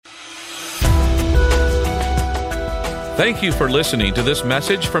Thank you for listening to this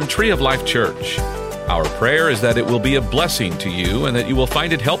message from Tree of Life Church. Our prayer is that it will be a blessing to you and that you will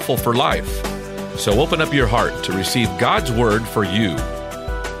find it helpful for life. So open up your heart to receive God's word for you. Thank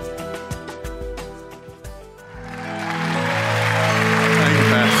you,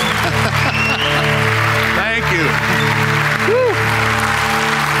 Pastor. Thank you.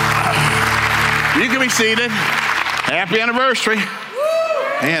 Woo. You can be seated. Happy anniversary.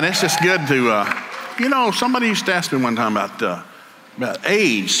 Man, it's just good to, somebody used to ask me one time about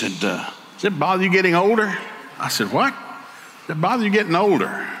age. Said, does it bother you getting older? I said, what? Does it bother you getting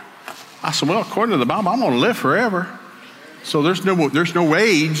older? I said, well, according to the Bible, I'm going to live forever. So there's no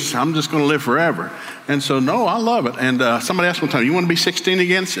age. I'm just going to live forever. And so, no, I love it. And somebody asked one time, you want to be 16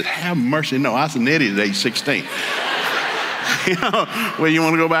 again? I said, have mercy. No, I was an idiot at age 16. Well, you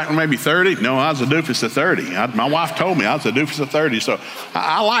want to go back to maybe 30? No, I was a doofus at 30. My wife told me I was a doofus at 30. So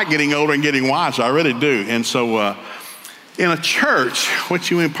I like getting older and getting wiser. I really do. And so in a church,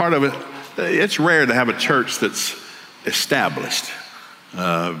 part of it, it's rare to have a church that's established,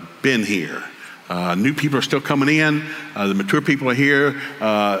 been here. New people are still coming in. The mature people are here.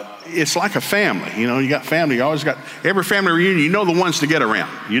 It's like a family. You got family. You always got every family reunion. You know the ones to get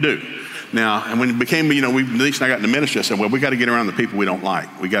around. You do. Now, and when it became, Denise and I got in the ministry, I said, well, we got to get around the people we don't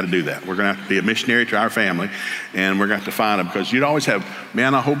like. We got to do that. We're going to have to be a missionary to our family, and we're going to have to find them, because you'd always have,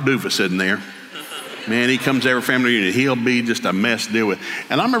 man, I hope Doofus sitting there. Man, he comes to every family reunion. He'll be just a mess to deal with.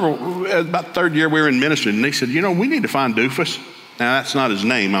 And I remember about the third year we were in ministry, and they said, we need to find Doofus. Now, that's not his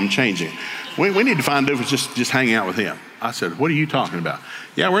name. I'm changing it. We need to find Doofus, just hang out with him. I said, what are you talking about?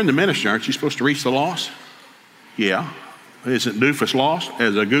 Yeah, we're in the ministry. Aren't you supposed to reach the lost? Yeah. Isn't Doofus lost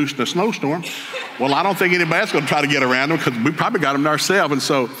as a goose in a snowstorm? Well, I don't think anybody's going to try to get around him, because we probably got him ourselves. And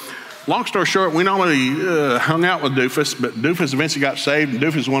so, long story short, we not only hung out with Doofus, but Doofus eventually got saved, and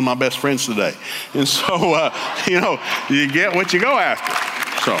Doofus is one of my best friends today. And so, you get what you go after.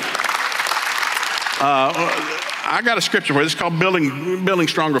 So, I got a scripture for you. It's called Building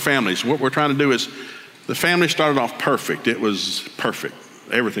Stronger Families. What we're trying to do is, the family started off perfect. It was perfect.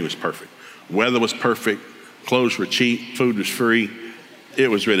 Everything was perfect. Weather was perfect. Clothes were cheap, food was free. It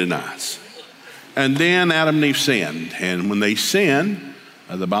was really nice. And then Adam and Eve sinned. And when they sinned,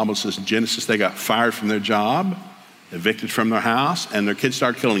 the Bible says in Genesis, they got fired from their job, evicted from their house, and their kids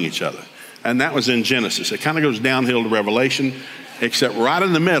started killing each other. And that was in Genesis. It kind of goes downhill to Revelation, except right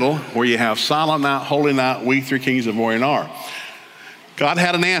in the middle, where you have Silent Night, Holy Night, We Three Kings of Orient. God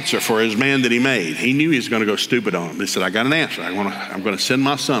had an answer for his man that he made. He knew he was going to go stupid on him. He said, I got an answer. I'm going to send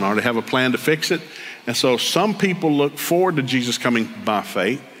my son. I already have a plan to fix it. And so some people look forward to Jesus coming by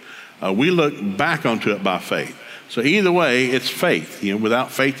faith. We look back onto it by faith. So either way, it's faith.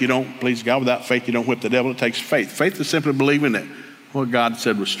 Without faith, you don't please God. Without faith, you don't whip the devil. It takes faith. Faith is simply believing that what God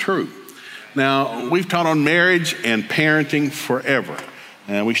said was true. Now, we've taught on marriage and parenting forever.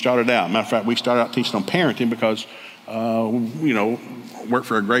 And we started out. Matter of fact, we started out teaching on parenting because, worked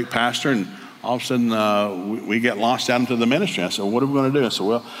for a great pastor, and all of a sudden we get lost out into the ministry. I said, what are we going to do? I said,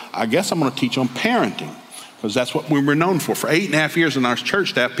 well, I guess I'm going to teach on parenting, because that's what we were known for. For 8.5 years in our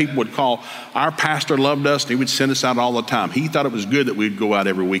church staff, people would call. Our pastor loved us, and he would send us out all the time. He thought it was good that we'd go out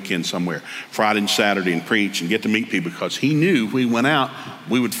every weekend somewhere, Friday and Saturday, and preach and get to meet people, because he knew if we went out,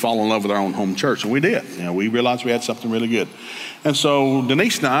 we would fall in love with our own home church. And we did. We realized we had something really good. And so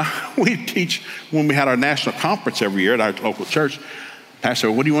Denise and I, we teach when we had our national conference every year at our local church. Pastor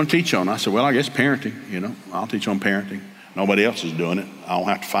said, what do you want to teach on? I said, well, I guess parenting. I'll teach on parenting. Nobody else is doing it. I don't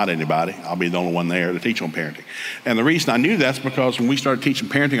have to fight anybody. I'll be the only one there to teach on parenting. And the reason I knew that's because when we started teaching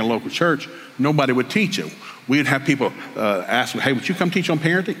parenting at a local church, nobody would teach it. We'd have people ask me, hey, would you come teach on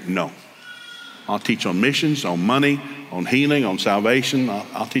parenting? No. I'll teach on missions, on money, on healing, on salvation.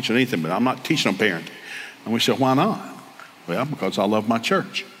 I'll teach on anything, but I'm not teaching on parenting. And we said, why not? Well, because I love my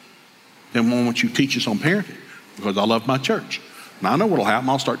church. Then why won't you teach us on parenting? Because I love my church. Now, I know what'll happen.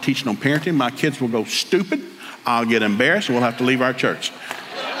 I'll start teaching on parenting. My kids will go stupid. I'll get embarrassed, and we'll have to leave our church.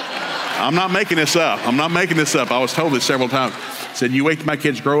 I'm not making this up. I was told this several times. I said, you wait till my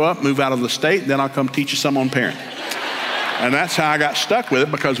kids grow up, move out of the state, then I'll come teach you some on parenting. And that's how I got stuck with it,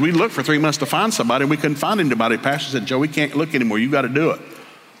 because we looked for 3 months to find somebody, and we couldn't find anybody. Pastor said, Joe, we can't look anymore. You got to do it.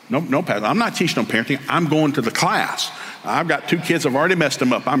 No, Pastor, I'm not teaching on parenting. I'm going to the class. I've got 2 kids. I've already messed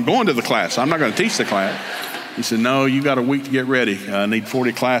them up. I'm going to the class. I'm not going to teach the class. He said, no, you got a week to get ready. I need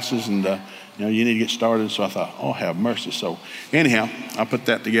 40 classes, and you need to get started. So I thought, oh, have mercy. So anyhow, I put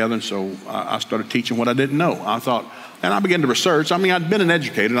that together, and so I started teaching what I didn't know. I thought, and I began to research. I'd been an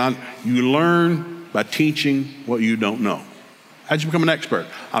educator. You learn by teaching what you don't know. How'd you become an expert?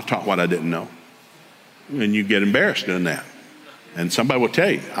 I taught what I didn't know. And you get embarrassed doing that. And somebody will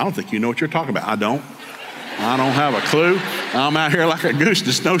tell you, I don't think you know what you're talking about. I don't. I don't have a clue. I'm out here like a goose in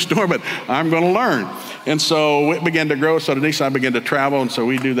a snowstorm, but I'm going to learn. And so it began to grow. So Denise and I began to travel, and so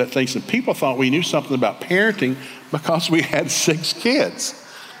we do that thing. And people thought we knew something about parenting because we had 6 kids.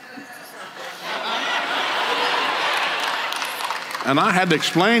 And I had to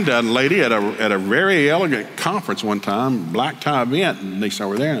explain to a lady at a very elegant conference one time, black tie event, and Denise and I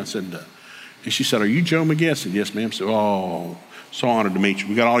were there, and I said, and she said, "Are you Joe McGee?" I said, "Yes, ma'am." I said, "Oh, so honored to meet you.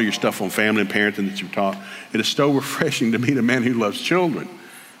 We got all your stuff on family and parenting that you've taught. It is so refreshing to meet a man who loves children."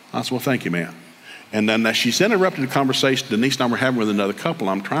 I said, "Well, thank you, ma'am." And then as she's interrupted the conversation Denise and I were having with another couple,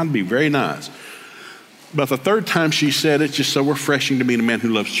 I'm trying to be very nice. But the third time she said, "It's just so refreshing to meet a man who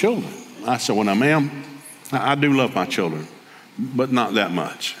loves children." I said, "Well, now, ma'am, I do love my children, but not that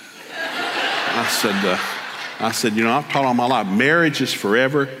much." I said, "You know, I've taught all my life, marriage is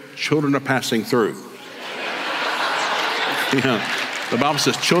forever, children are passing through." You know, the Bible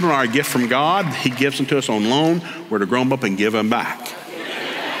says children are a gift from God. He gives them to us on loan. We're to grow them up and give them back.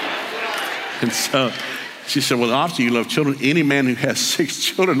 And so she said, "Well, obviously you love children. Any man who has 6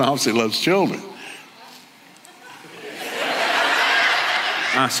 children obviously loves children."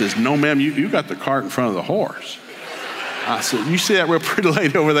 I says, "No, ma'am, you got the cart in front of the horse." I said, "You see that real pretty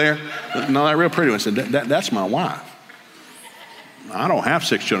lady over there?" "No, that real pretty one." I said, that's my wife. I don't have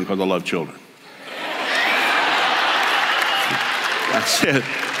 6 children because I love children. I said,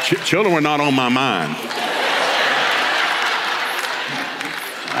 children were not on my mind.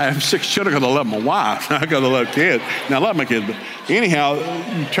 I have 6 children because I love my wife, not because I love kids. Now, I love my kids, but anyhow,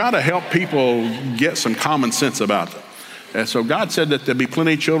 try to help people get some common sense about them. And so God said that there'd be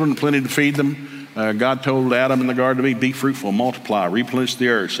plenty of children, plenty to feed them. God told Adam in the garden to be fruitful, multiply, replenish the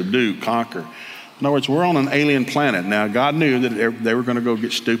earth, subdue, conquer. In other words, we're on an alien planet. Now, God knew that they were going to go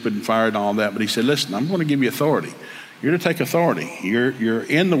get stupid and fired and all that, but he said, "Listen, I'm going to give you authority. You're to take authority. You're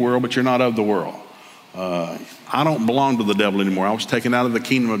in the world, but you're not of the world. I don't belong to the devil anymore. I was taken out of the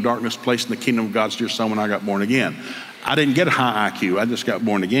kingdom of darkness, placed in the kingdom of God's dear Son when I got born again. I didn't get a high IQ. I just got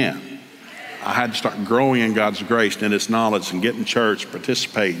born again. I had to start growing in God's grace and in His knowledge and get in church,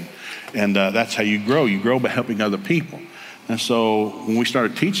 participating. And that's how you grow. You grow by helping other people. And so when we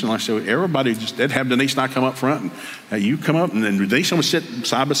started teaching, like I said, everybody they'd have Denise and I come up front, and you come up, and then Denise would sit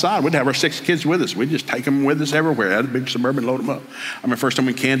side by side. We'd have our 6 kids with us. We'd just take them with us everywhere. I had a big Suburban, load them up. I remember first time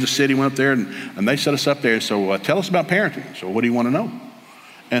in Kansas City, went up there, and they set us up there. So tell us about parenting. So what do you want to know?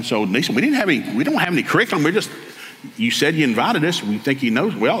 And so Denise said, we don't have any curriculum. You said you invited us. We think you know.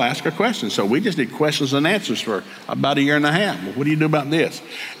 Well, ask a question. So we just did questions and answers for about a year and a half. Well, what do you do about this?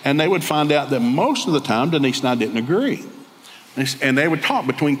 And they would find out that most of the time, Denise and I didn't agree. And they would talk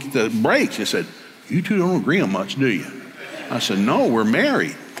between the breaks. They said, "You two don't agree on much, do you?" I said, "No, we're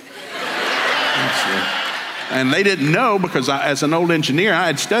married." And they didn't know because as an old engineer, I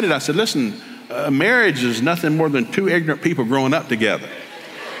had studied. I said, "Listen, marriage is nothing more than 2 ignorant people growing up together."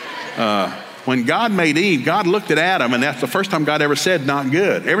 When God made Eve, God looked at Adam, and that's the first time God ever said, "Not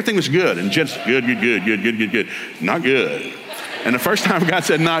good." Everything was good, and just good, not good. And the first time God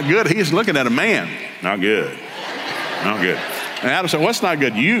said, "Not good," He's looking at a man, "Not good, not good." And Adam said, "What's not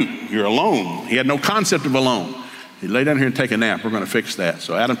good? You're alone." He had no concept of alone. He lay down here and take a nap. We're going to fix that.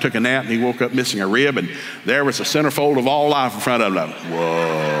 So Adam took a nap, and he woke up missing a rib, and there was a centerfold of all life in front of him.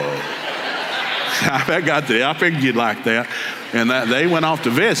 Whoa. I figured you'd like that. And they went off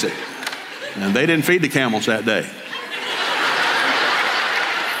to visit. And they didn't feed the camels that day.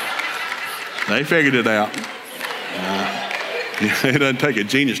 They figured it out. It doesn't take a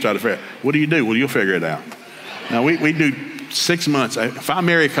genius to try to figure it out. What do you do? Well, you'll figure it out. Now, we do 6 months. If I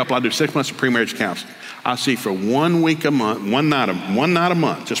marry a couple, I do 6 months of pre-marriage counseling. I see for 1 week a month, one night a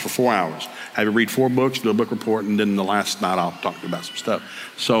month, just for 4 hours. Have you read 4 books, do a book report, and then the last night I'll talk about some stuff.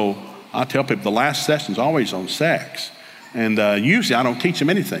 So I tell people the last session's always on sex. And usually I don't teach them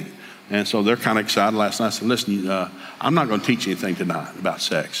anything. And so they're kind of excited. Last night I said, "Listen, I'm not going to teach you anything tonight about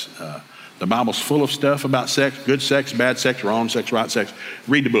sex. The Bible's full of stuff about sex, good sex, bad sex, wrong sex, right sex.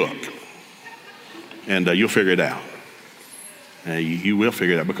 Read the book, and you'll figure it out. You will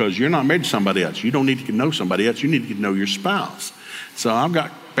figure it out because you're not married to somebody else. You don't need to know somebody else. You need to get to know your spouse." So I've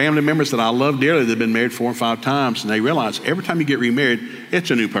got family members that I love dearly that have been married 4 or 5 times, and they realize every time you get remarried, it's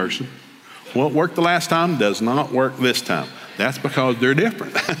a new person. What worked the last time does not work this time. That's because they're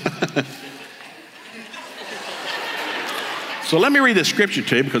different. So let me read this scripture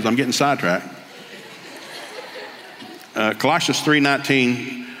to you because I'm getting sidetracked. Colossians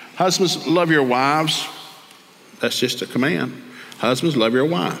 3:19. Husbands, love your wives. That's just a command. Husbands, love your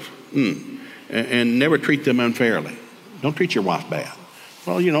wife. And never treat them unfairly. Don't treat your wife bad.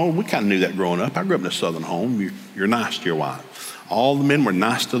 Well, we kind of knew that growing up. I grew up in a southern home. You're nice to your wife. All the men were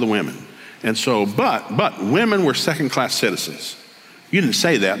nice to the women. And so, but women were second-class citizens. You didn't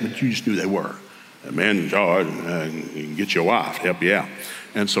say that, but you just knew they were. A man in charge, you can get your wife to help you out.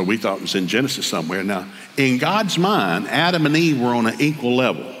 And so we thought it was in Genesis somewhere. Now, in God's mind, Adam and Eve were on an equal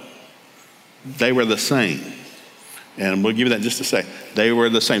level. They were the same. And we'll give you that just to say. They were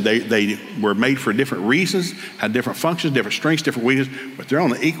the same. They were made for different reasons, had different functions, different strengths, different weaknesses, but they're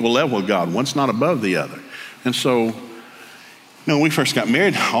on an equal level with God. One's not above the other. And so, when we first got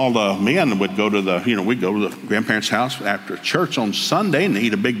married, all the men would go to we'd go to the grandparents' house after church on Sunday and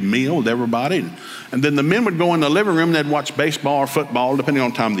eat a big meal with everybody. And then the men would go in the living room and they'd watch baseball or football, depending on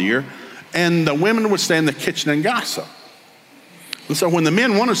the time of the year. And the women would stay in the kitchen and gossip. And so when the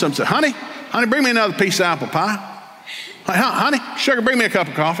men wanted something, say, honey, bring me another piece of apple pie. Honey, sugar, bring me a cup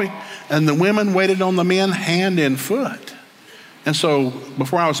of coffee. And the women waited on the men hand and foot. And so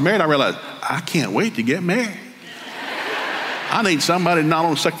before I was married, I realized, I can't wait to get married. I need somebody not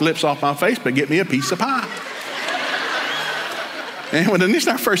only suck the lips off my face, but get me a piece of pie. And when Denise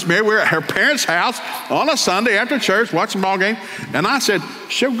and I first married, we were at her parents' house on a Sunday after church, watching the ball game. And I said,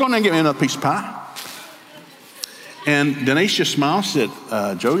 "She'll go in there and get me another piece of pie." And Denise just smiled and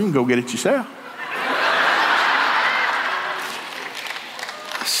said, "Joe, you can go get it yourself."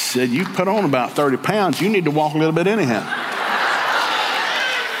 I said, "You put on about 30 pounds. You need to walk a little bit anyhow."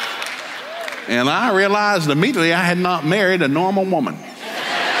 And I realized immediately I had not married a normal woman.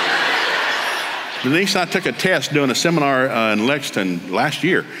 Denise and I took a test doing a seminar in Lexington last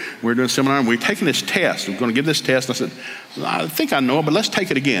year. We were doing a seminar and we were taking this test. We were going to give this test. And I said, "I think I know it, but let's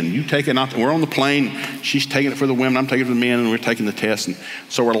take it again. You take it. We're on the plane. She's taking it for the women. I'm taking it for the men, and we're taking the test." And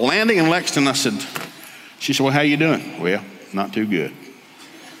so we're landing in Lexington. She said, "Well, how you doing?" "Well, not too good."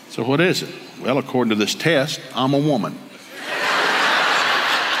 "So what is it?" "Well, according to this test, I'm a woman."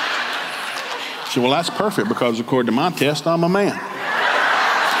 She said, "Well, that's perfect because according to my test, I'm a man."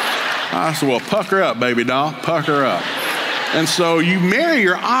 I said, "Well, pucker up, baby doll, pucker up." And so you marry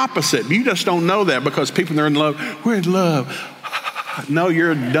your opposite. You just don't know that because people are in love. We're in love. No,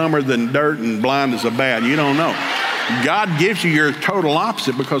 you're dumber than dirt and blind as a bat. You don't know. God gives you your total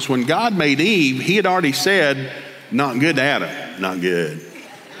opposite because when God made Eve, he had already said, "Not good to Adam, not good.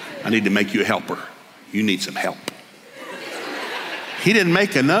 I need to make you a helper. You need some help." He didn't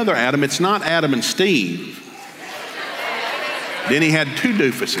make another Adam. It's not Adam and Steve. Then he had two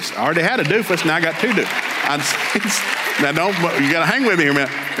doofuses. I already had a doofus, now I got two doofus. Now you got to hang with me here, man.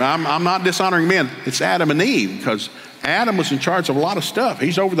 I'm not dishonoring men. It's Adam and Eve because Adam was in charge of a lot of stuff.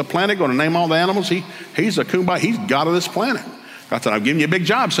 He's over the planet, going to name all the animals. He's a kumbaya. He's God of this planet. God said, "I've given you a big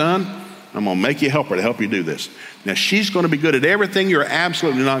job, son. I'm going to make you a helper to help you do this." Now she's going to be good at everything you're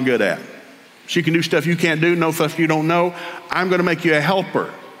absolutely not good at. She can do stuff you can't do, know stuff you don't know. I'm going to make you a helper.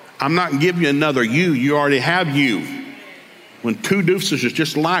 I'm not going to give you another you. You already have you. When two doofuses is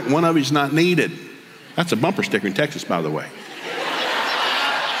just like, one of you's not needed. That's a bumper sticker in Texas, by the way.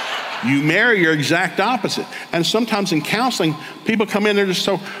 You marry your exact opposite. And sometimes in counseling, people come in there just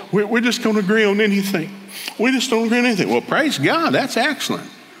so, we're just going to agree on anything. We just don't agree on anything. Well, praise God, that's excellent.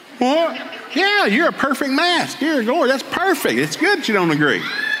 What? Yeah, you're a perfect match. Dear Lord, that's perfect. It's good that you don't agree.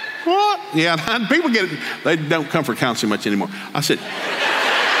 What? Yeah, people get it. They don't come for counseling much anymore. I said,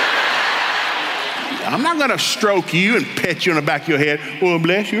 "I'm not going to stroke you and pet you on the back of your head." "Well,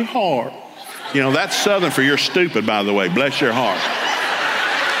 bless your heart." That's Southern for "you're stupid," by the way. Bless your heart.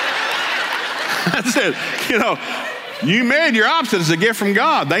 I said, you married your opposite as a gift from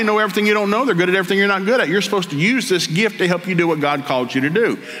God. They know everything you don't know. They're good at everything you're not good at. You're supposed to use this gift to help you do what God called you to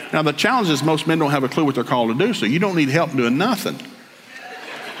do. Now, the challenge is most men don't have a clue what they're called to do, so you don't need help doing nothing.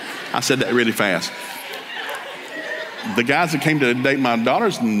 I said that really fast. The guys that came to date my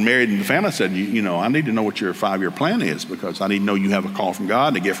daughters and married in the family said, I need to know what your 5-year plan is because I need to know you have a call from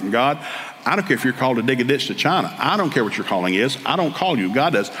God, a gift from God. I don't care if you're called to dig a ditch to China. I don't care what your calling is. I don't call you.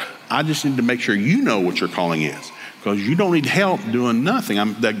 God does. I just need to make sure you know what your calling is because you don't need help doing nothing.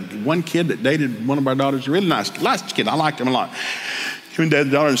 That one kid that dated one of our daughters, really nice kid. I liked him a lot. He dated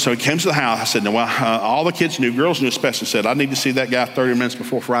the daughter, and so he came to the house. I said, all the kids knew, girls knew especially, said, "I need to see that guy 30 minutes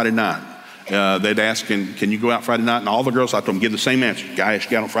before Friday night." They'd ask, can you go out Friday night? And all the girls, I told them, give the same answer. "Guy, you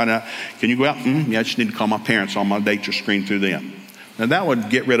got on Friday night. Can you go out?" "Yeah, I just need to call my parents on my date or screen through them." Now, that would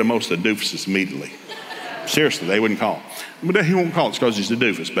get rid of most of the doofuses immediately. Seriously, they wouldn't call. But he won't call. It's because he's a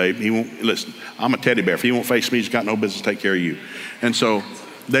doofus, babe. He won't, listen, I'm a teddy bear. If he won't face me, he's got no business to take care of you. And so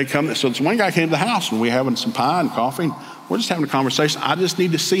they come, so this one guy came to the house, and we're having some pie and coffee. And we're just having a conversation. I just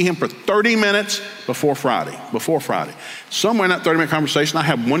need to see him for 30 minutes before Friday. Somewhere in that 30-minute conversation, I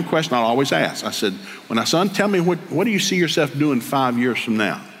have one question I'll always ask. I said, "When I son, tell me what do you see yourself doing 5 years from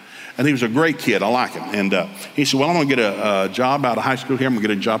now?" And he was a great kid. I like him. And he said, well, I'm going to get a job out of high school here. I'm going to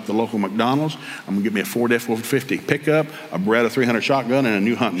get a job at the local McDonald's. I'm going to get me a Ford F-150 pickup, a Beretta 300 shotgun, and a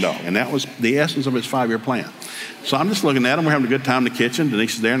new hunting dog. And that was the essence of his 5-year plan. So I'm just looking at him. We're having a good time in the kitchen.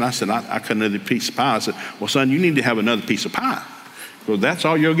 Denise is there, and I said, I cut another piece of pie. I said, well, son, you need to have another piece of pie. Well, that's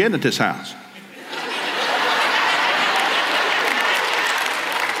all you'll get at this house.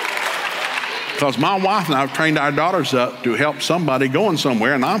 Because my wife and I have trained our daughters up to help somebody going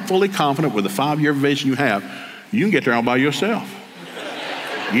somewhere, and I'm fully confident with the 5-year vision you have, you can get there all by yourself.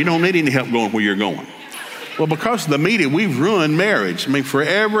 You don't need any help going where you're going. Well, because of the media, we've ruined marriage. I mean,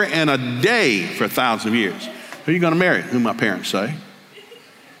 forever and a day for thousands of years. Who are you going to marry? Who my parents say.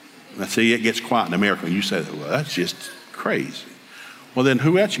 Now, see, it gets quiet in America when you say that. Well, that's just crazy. Well, then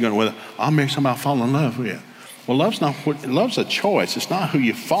who else are you going to? Well, I'll marry somebody I'll fall in love with. Well, love's a choice. It's not who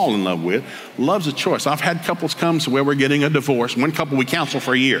you fall in love with. Love's a choice. I've had couples come to where we're getting a divorce. One couple we counsel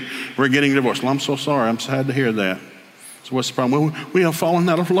for a year. We're getting a divorce. Well, I'm so sorry. I'm sad to hear that. So what's the problem? Well, we have fallen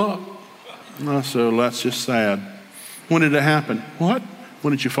out of love. So that's just sad. When did it happen? What?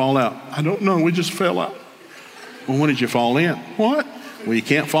 When did you fall out? I don't know. We just fell out. Well, when did you fall in? What? Well, you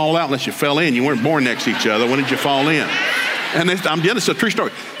can't fall out unless you fell in. You weren't born next to each other. When did you fall in? And it's a true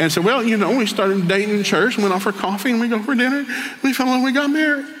story. And so, well, we started dating in church, went out for coffee, and we go for dinner. We fell in love, we got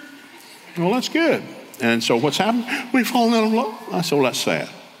married. Well, that's good. And so what's happened? We've fallen out of love. I said, well, that's sad.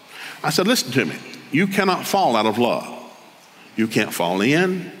 I said, listen to me. You cannot fall out of love. You can't fall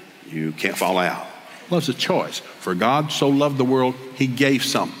in. You can't fall out. Love's a choice. For God so loved the world, he gave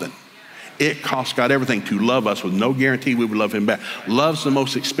something. It cost God everything to love us with no guarantee we would love him back. Love's the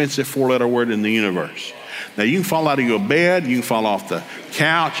most expensive 4-letter word in the universe. Now, you can fall out of your bed, you can fall off the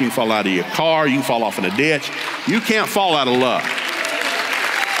couch, you can fall out of your car, you can fall off in a ditch. You can't fall out of love.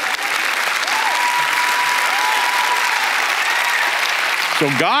 So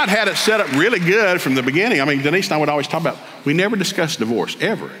God had it set up really good from the beginning. I mean, Denise and I would always talk about, we never discussed divorce,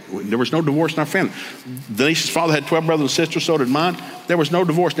 ever. There was no divorce in our family. Denise's father had 12 brothers and sisters, so did mine. There was no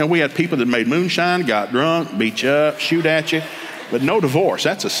divorce. Now, we had people that made moonshine, got drunk, beat you up, shoot at you, but no divorce.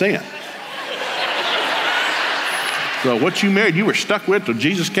 That's a sin. So what you married, you were stuck with till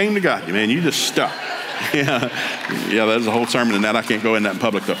Jesus came to God you, man. You just stuck. Yeah, there's a whole sermon in that. I can't go in that in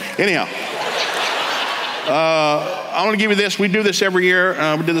public, though. Anyhow, I want to give you this. We do this every year.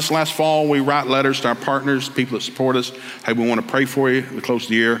 We did this last fall. We write letters to our partners, people that support us. Hey, we want to pray for you. We close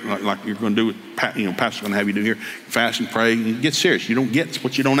the year, like you're going to do with, Pastor's going to have you do here. Fast and pray. You get serious. You don't get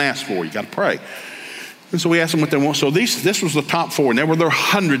what you don't ask for. You got to pray. And so we asked them what they want. So this was the top 4. And there were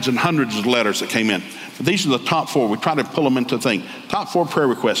hundreds and hundreds of letters that came in. But these are the top 4. We try to pull them into the thing. Top 4 prayer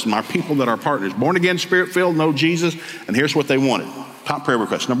requests from our people that are partners. Born again, spirit-filled, know Jesus. And here's what they wanted. Top prayer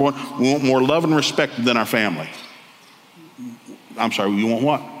requests. Number 1, we want more love and respect within our family. I'm sorry, we want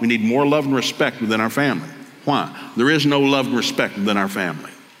what? We need more love and respect within our family. Why? There is no love and respect within our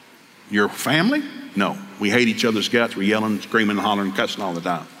family. Your family? No. We hate each other's guts. We're yelling, screaming, hollering, cussing all the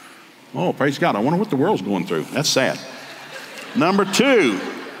time. Oh, praise God. I wonder what the world's going through. That's sad. Number 2,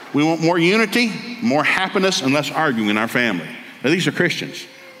 we want more unity, more happiness, and less arguing in our family. Now, these are Christians.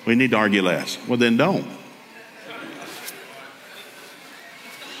 We need to argue less. Well, then don't.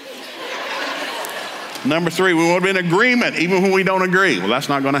 Number 3, we want to be in agreement even when we don't agree. Well, that's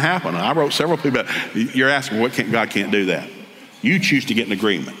not going to happen. I wrote several people. You're asking, God can't do that. You choose to get in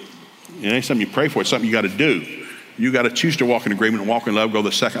agreement. It ain't something you pray for. It's something you got to do. You got to choose to walk in agreement and walk in love, go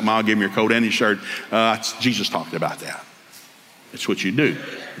the second mile, give him your coat and your shirt. Jesus talked about that. It's what you do.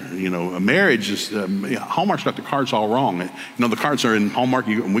 A marriage is, Hallmark's got the cards all wrong. The cards are in Hallmark.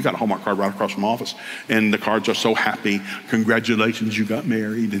 We got a Hallmark card right across from the office. And the cards are so happy. Congratulations, you got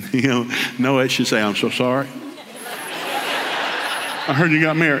married. And, no, it should say, I'm so sorry. I heard you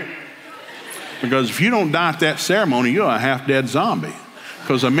got married. Because if you don't die at that ceremony, you're a half-dead zombie.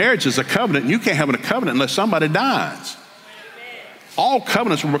 Because a marriage is a covenant, and you can't have a covenant unless somebody dies. All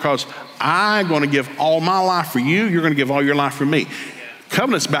covenants were because I'm going to give all my life for you, you're going to give all your life for me.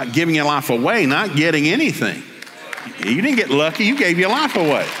 Covenant's about giving your life away, not getting anything. You didn't get lucky, you gave your life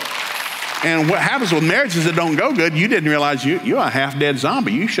away. And what happens with marriages that don't go good, you didn't realize you're a half-dead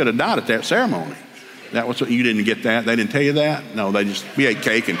zombie. You should have died at that ceremony. That was what you didn't get that? They didn't tell you that? No, we ate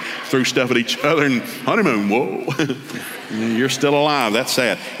cake and threw stuff at each other and honeymoon, whoa. You're still alive, that's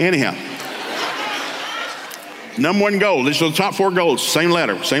sad. Anyhow, number 1 goal, these are the top 4 goals, same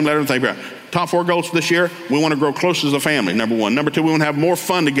letter and think about it. Top 4 goals for this year, we want to grow closer as a family, number 1. Number 2, we want to have more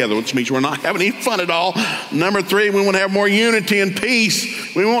fun together, which means we're not having any fun at all. Number 3, we want to have more unity and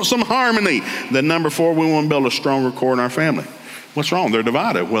peace. We want some harmony. Then number 4, we want to build a stronger core in our family. What's wrong? They're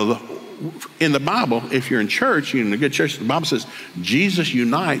divided. Well, in the Bible, if you're in church, you're in a good church, the Bible says, Jesus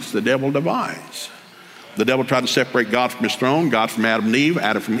unites, the devil divides. The devil tried to separate God from his throne, God from Adam and Eve,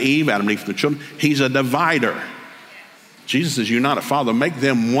 Adam from Eve, Adam and Eve from the children. He's a divider. Jesus is united. Father, make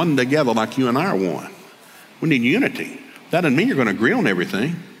them one together like you and I are one. We need unity. That doesn't mean you're going to agree on everything.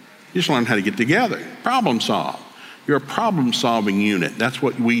 You just learn how to get together. Problem solve. You're a problem-solving unit. That's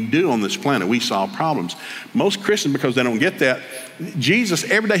what we do on this planet. We solve problems. Most Christians, because they don't get that, Jesus,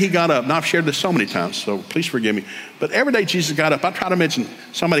 every day he got up, and I've shared this so many times, so please forgive me, but every day Jesus got up, I try to imagine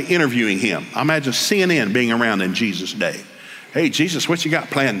somebody interviewing him. I imagine CNN being around in Jesus' day. Hey, Jesus, what you got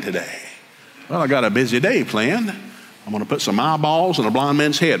planned today? Well, I got a busy day planned. I'm going to put some eyeballs in a blind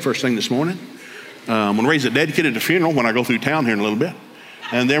man's head first thing this morning. I'm going to raise a dead kid at the funeral when I go through town here in a little bit.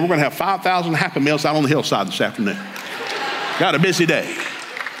 And then we're going to have 5,000 Happy Meals out on the hillside this afternoon. Got a busy day.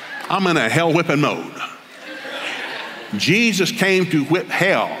 I'm in a hell whipping mode. Jesus came to whip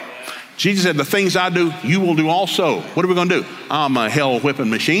hell. Jesus said, the things I do, you will do also. What are we going to do? I'm a hell whipping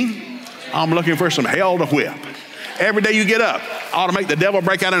machine. I'm looking for some hell to whip. Every day you get up, ought to make the devil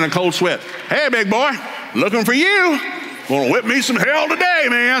break out in a cold sweat. Hey, big boy, looking for you. Gonna whip me some hell today,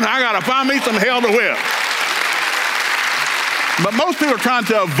 man. I got to find me some hell to whip. But most people are trying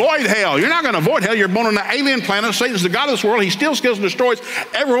to avoid hell. You're not going to avoid hell. You're born on an alien planet. Satan's the God of this world. He steals, kills, and destroys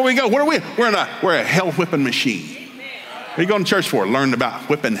everywhere we go. What are we? We're a hell whipping machine. What are you going to church for? Learn about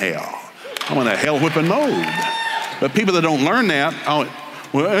whipping hell. I'm in a hell whipping mode. But people that don't learn that,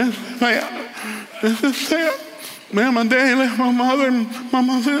 man, my daddy left my mother, and my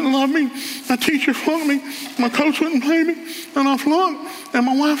mother didn't love me. My teacher flunked me. My coach wouldn't play me, and I flunked. And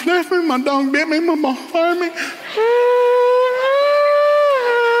my wife left me. My dog bit me. My boss fired me.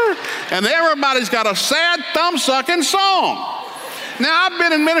 And everybody's got a sad, thumb-sucking song. Now, I've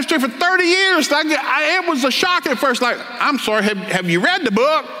been in ministry for 30 years. It was a shock at first. Like, I'm sorry, have you read the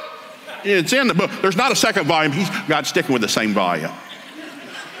book? It's in the book. There's not a second volume. God's sticking with the same volume.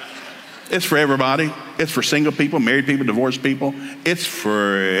 It's for everybody. It's for single people, married people, divorced people. It's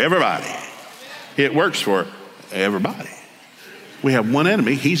for everybody. It works for everybody. We have one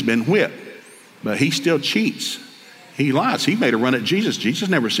enemy. He's been whipped, but he still cheats. He lies. He made a run at Jesus. Jesus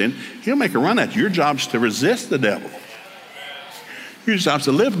never sinned. He'll make a run at you. Your job's to resist the devil. Your job's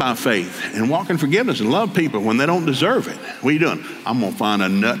to live by faith and walk in forgiveness and love people when they don't deserve it. What are you doing? I'm going to find a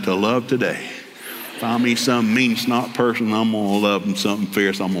nut to love today. Find me some mean snot person, I'm going to love them something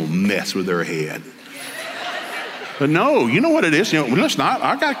fierce. I'm going to mess with their head. But no, you know what it is? Listen,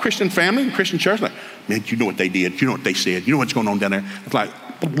 I got a Christian family, a Christian church. Like, man, you know what they did. You know what they said. You know what's going on down there. It's like,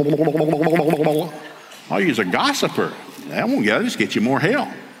 all you're a gossiper. That won't just get you more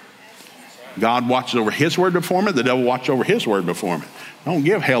hell. God watches over his word to perform it. The devil watches over his word to perform it. Don't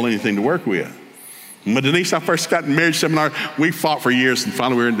give hell anything to work with. But Denise, I first got in marriage seminar. We fought for years, and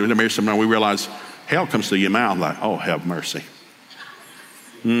finally we were in the marriage seminar. We realized hell comes to your mouth like, oh, have mercy.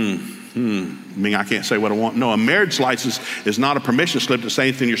 I mean, I can't say what I want. No, a marriage license is not a permission slip to say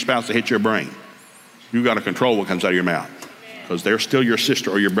anything to your spouse to hit your brain. You got to control what comes out of your mouth because they're still your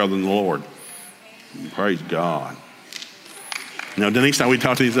sister or your brother in the Lord. Praise God. Now, Denise and I, we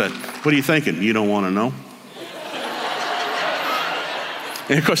talked to each other. What are you thinking? You don't want to know?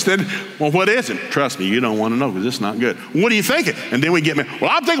 And of course, then, well, what is it? Trust me, you don't want to know because it's not good. What are you thinking? And then we get, well,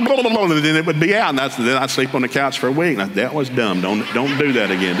 I'm thinking, blah, blah, blah, and then it would be out. And then I'd sleep on the couch for a week. Now, that was dumb. Don't do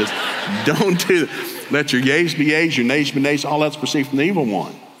that again. Just don't do that. Let your yeas be yeas, your nays be nays. All that's perceived from the evil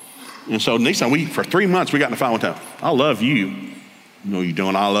one. And so, Denise and I, for 3 months, we got in a fight one time. I love you. No, you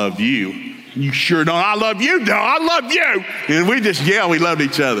don't. I love you. You sure don't. I love you, dog. I love you. And we just yelled. We loved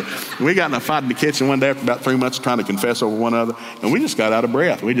each other. We got in a fight in the kitchen one day after about 3 months trying to confess over one another. And we just got out of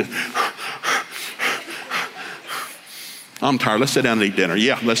breath. We just, I'm tired. Let's sit down and eat dinner.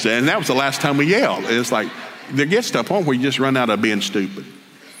 Yeah, let's do. And that was the last time we yelled. It's like, there gets to a point where you just run out of being stupid.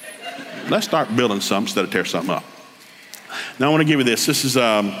 Let's start building something instead of tear something up. Now I want to give you this. This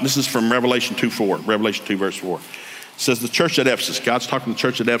is from Revelation 2:4. Revelation 2 verse 4. It says the church at Ephesus. God's talking to the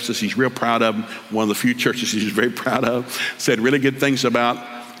church at Ephesus. He's real proud of them. One of the few churches he's very proud of. Said really good things about.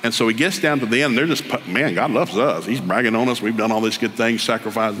 And so he gets down to the end. They're just, man, God loves us. He's bragging on us. We've done all these good things,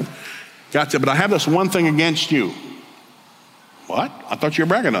 sacrificing. God said, but I have this one thing against you. What? I thought you were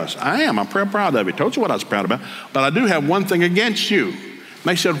bragging on us. I am. I'm proud of you. Told you what I was proud about. But I do have one thing against you. And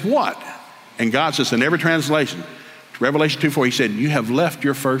they said, what? And God says in every translation, Revelation 2:4, he said, you have left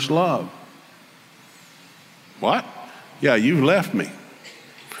your first love. What? Yeah, you've left me.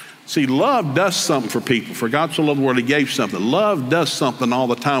 See, love does something for people. For God so loved the world, he gave something. Love does something all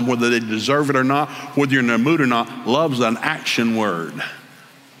the time, whether they deserve it or not, whether you're in a mood or not. Love's an action word.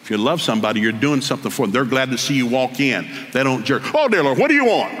 If you love somebody, you're doing something for them. They're glad to see you walk in. They don't jerk. Oh, dear Lord, what do you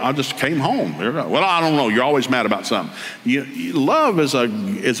want? I just came home. Well, I don't know. You're always mad about something. Love is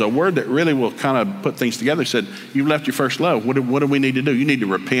a word that really will kind of put things together. He said, you left your first love. What do we need to do? You need to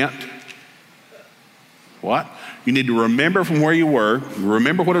repent. What? You need to remember from where you were.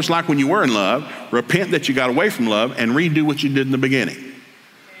 Remember what it was like when you were in love. Repent that you got away from love and redo what you did in the beginning.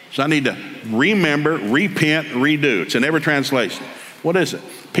 So I need to remember, repent, redo. It's in every translation. What is it?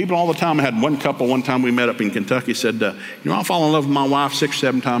 People all the time. I had one couple one time we met up in Kentucky said, I fall in love with my wife 6 or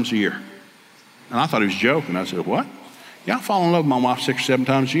 7 times a year. And I thought he was joking. I said, what? Yeah, I fall in love with my wife 6 or 7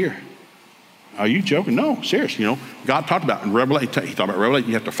 times a year. Are you joking? No, seriously. God talked about in Revelation. He talked about Revelation.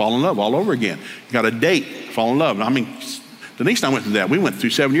 You have to fall in love all over again. You got a date, fall in love. I mean, Denise and I went through that. We went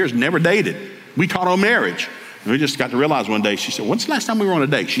through 7 years, never dated. We taught on marriage. And we just got to realize one day, she said, when's the last time we were on a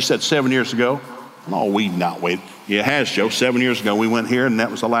date? She said 7 years ago. No, we not wait. Yeah, it has, Joe. 7 years ago we went here, and that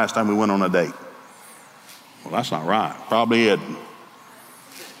was the last time we went on a date. Well, that's not right. Probably isn't.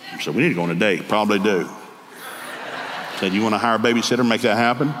 So we need to go on a date. Probably do. Said, you want to hire a babysitter and make that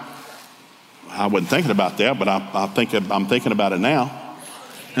happen? I wasn't thinking about that, but I'm thinking about it now.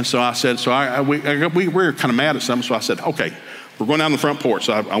 And so I said, we were kind of mad at something, so I said, okay, we're going down the front porch.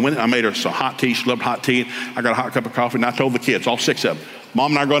 So I went, I made her some hot tea. She loved hot tea. I got a hot cup of coffee, and I told the kids, all 6 of them,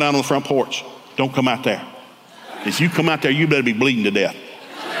 Mom and I go down on the front porch. Don't come out there. If you come out there, you better be bleeding to death.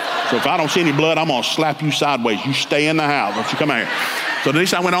 So if I don't see any blood, I'm going to slap you sideways. You stay in the house. Don't you come out here. So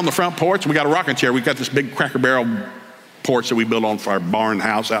Denise and I went on the front porch, and we got a rocking chair. We got this big Cracker Barrel porch that we built on for our barn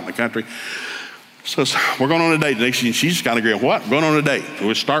house out in the country. So we're going on a date. She's just kind of agreeing, what? We're going on a date.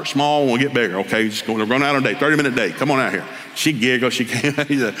 We'll start small and we'll get bigger. Okay, we're going out on a date, 30-minute date. Come on out here. She giggled. She came,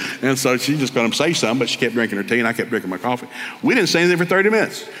 and so she's just going to say something, but she kept drinking her tea, and I kept drinking my coffee. We didn't say anything for 30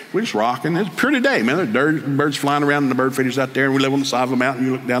 minutes. We're just rocking. It's a pretty day, man. There's birds flying around, and the bird feeders out there, and we live on the side of a mountain.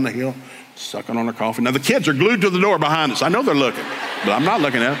 You look down the hill, sucking on our coffee. Now, the kids are glued to the door behind us. I know they're looking, but I'm not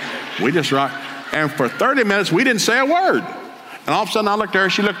looking at them. We just rock. And for 30 minutes, we didn't say a word. And all of a sudden, I looked at her.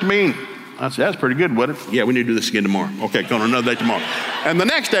 She looked at me. I said, that's pretty good, wasn't it? Yeah, we need to do this again tomorrow. Okay, go on another date tomorrow. And the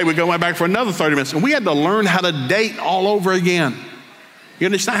next day, we go back for another 30 minutes. And we had to learn how to date all over again. You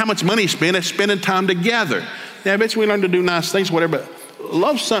know, it's not how much money you spend, it's spending time together. Yeah, I bet you we learn to do nice things, whatever, but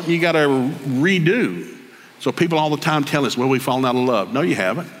love's something you got to redo. So people all the time tell us, well, we've fallen out of love. No, you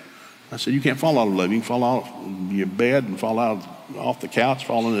haven't. I said, you can't fall out of love. You can fall out of your bed and fall out off the couch,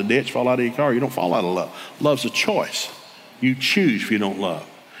 fall in the ditch, fall out of your car. You don't fall out of love. Love's a choice. You choose if you don't love.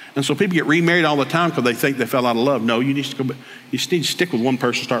 And so people get remarried all the time because they think they fell out of love. No, you need to stick with one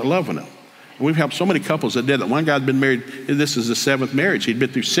person, start loving them. And we've helped so many couples that did that. One guy's been married, this is his 7th marriage. He'd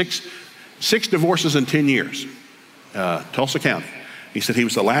been through six divorces in 10 years, Tulsa County. He said he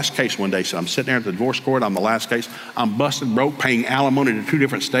was the last case one day. He said, I'm sitting there at the divorce court. I'm the last case. I'm busted broke, paying alimony to 2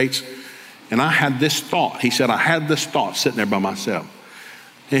 different states. And I had this thought. He said, I had this thought sitting there by myself.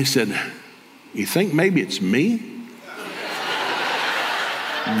 And he said, you think maybe it's me?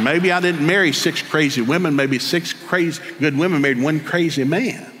 Maybe I didn't marry 6 crazy women. Maybe 6 crazy good women married 1 crazy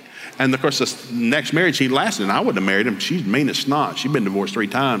man. And of course, the next marriage he lasted, and I wouldn't have married him. She's mean as snot. She's been divorced 3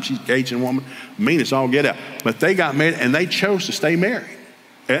 times. She's a Cajun woman, mean as all get out. But they got married, and they chose to stay married.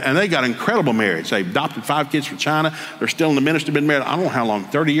 And they got incredible marriage. They adopted 5 kids from China. They're still in the ministry, been married, I don't know how long,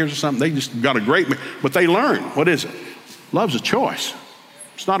 30 years or something. They just got a great marriage. But they learned, what is it? Love's a choice.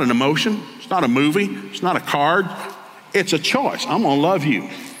 It's not an emotion. It's not a movie. It's not a card. It's a choice. I'm going to love you.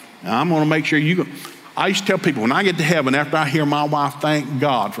 And I'm going to make sure you go. I used to tell people, when I get to heaven, after I hear my wife thank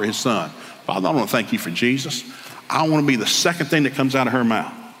God for his son, Father, I want to thank you for Jesus. I want to be the second thing that comes out of her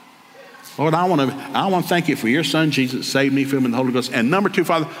mouth. Lord, I want to thank you for your son, Jesus, that saved me, filled me with the Holy Ghost. And number 2,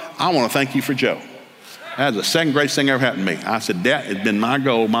 Father, I want to thank you for Joe. That's the second greatest thing ever happened to me. I said, that has been my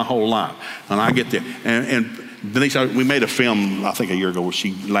goal my whole life. And I get there. And Denise, we made a film, I think a year ago, where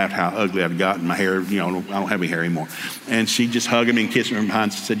she laughed how ugly I'd gotten. My hair, I don't have any hair anymore. And she just hugged me and kissed me from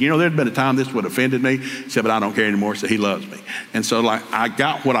behind. She said, there'd been a time this would have offended me. She said, but I don't care anymore. She said, he loves me. And so I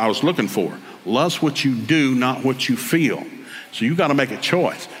got what I was looking for. Love's what you do, not what you feel. So you got to make a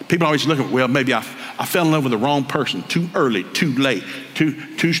choice. People always look at, well, maybe I fell in love with the wrong person, too early, too late,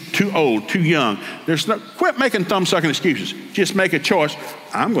 too old, too young. Quit making thumb-sucking excuses. Just make a choice.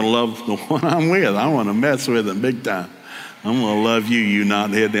 I'm going to love the one I'm with. I want to mess with him big time. I'm going to love you not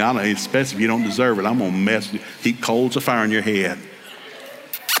head down. Especially if you don't deserve it. I'm going to mess with you. Heap coals of fire in your head.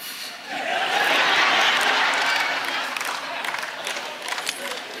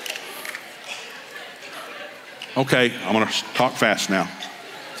 Okay, I'm going to talk fast now.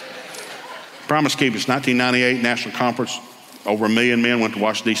 Promise Keepers, 1998 National Conference. Over 1 million men went to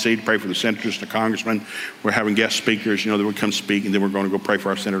Washington, D.C. to pray for the senators, the congressmen. We're having guest speakers, that would come speak, and then we're going to go pray for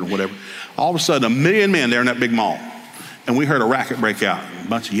our senator or whatever. All of a sudden, 1 million men there in that big mall. And we heard a racket break out, a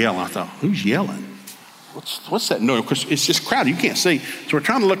bunch of yelling. I thought, who's yelling? What's that noise? Because it's just crowded, you can't see. So we're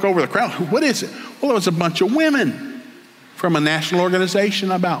trying to look over the crowd. What is it? Well, it was a bunch of women from a national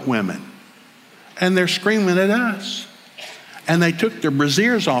organization about women. And they're screaming at us. And they took their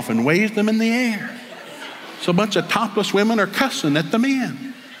brassieres off and waved them in the air. So a bunch of topless women are cussing at the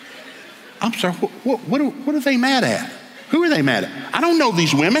men. I'm sorry, what are they mad at? Who are they mad at? I don't know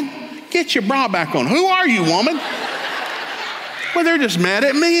these women. Get your bra back on. Who are you, woman? Well, they're just mad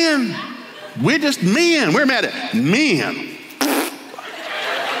at men. We're just men. We're mad at men.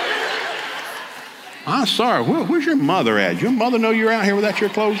 I'm sorry, where's your mother at? Your mother know you're out here without your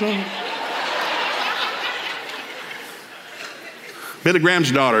clothes on? Billy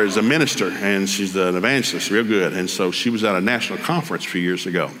Graham's daughter is a minister, and she's an evangelist, real good. And so she was at a national conference a few years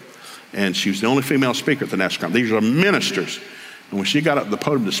ago. And she was the only female speaker at the national conference. These are ministers. And when she got up to the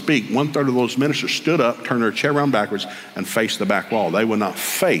podium to speak, 1/3 of those ministers stood up, turned their chair around backwards, and faced the back wall. They would not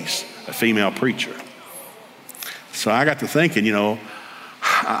face a female preacher. So I got to thinking,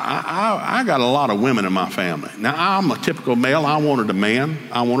 I got a lot of women in my family. Now, I'm a typical male. I wanted a man.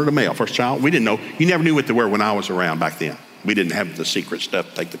 I wanted a male. First child, we didn't know. You never knew what they were when I was around back then. We didn't have the secret stuff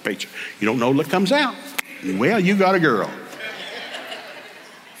to take the picture. You don't know what comes out. Well, you got a girl.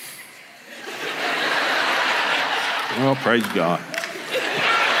 Well, praise God.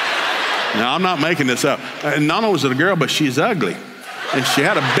 Now, I'm not making this up. Not only was it a girl, but she's ugly. And she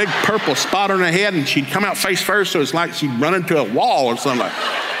had a big purple spot on her head, and she'd come out face first, so it's like she'd run into a wall or something like,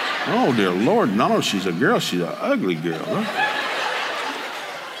 oh, dear Lord, not only she's a girl, she's an ugly girl. Huh?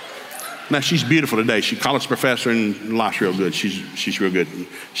 Now, she's beautiful today. She's a college professor, and life's real good. She's real good.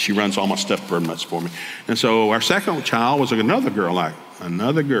 She runs all my stuff permits for me. And so our second child was another girl.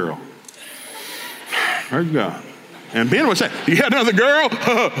 Praise God. And Ben would say, you had another girl?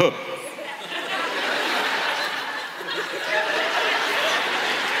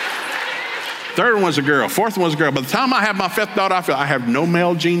 Third one was a girl. Fourth one was a girl. By the time I have my fifth daughter, I feel I have no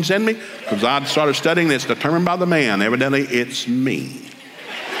male genes in me because I started studying this, determined by the man. Evidently, it's me.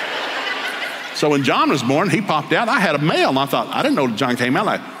 So when John was born, he popped out. I had a male, and I thought, I didn't know John came out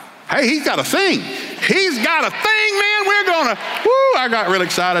like, hey, he's got a thing. He's got a thing, man. We're going to, woo. I got real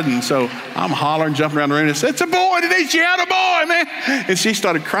excited, and so I'm hollering, jumping around the room, and said, it's a boy today. She had a boy, man. And she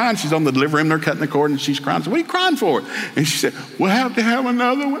started crying. She's on the delivery room. They're cutting the cord, and she's crying. I said, what are you crying for? And she said, we'll have to have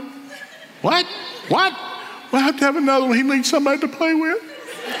another one. What? We'll have to have another one. He needs somebody to play with.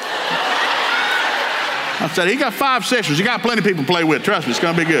 I said, he got 5 sisters. He got plenty of people to play with. Trust me, it's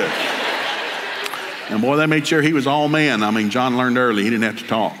going to be good. And boy, they made sure he was all man. I mean, John learned early. He didn't have to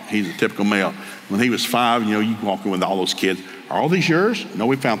talk. He's a typical male. When he was 5, you walk in with all those kids. Are all these yours? No,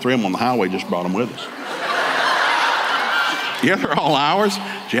 we found 3 of them on the highway, just brought them with us. Yeah, they're all ours.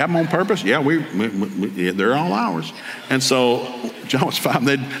 Did you have them on purpose? Yeah, they're all ours. And so John was 5.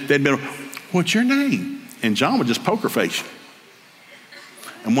 They'd been, what's your name? And John would just poker face you.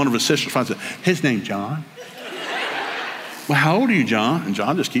 And one of his sisters finally said, his name's John. Well, how old are you, John? And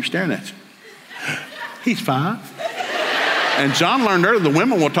John just keeps staring at you. He's 5. And John learned earlier, the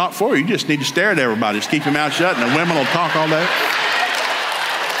women will talk for you. You just need to stare at everybody. Just keep your mouth shut, and the women will talk all day.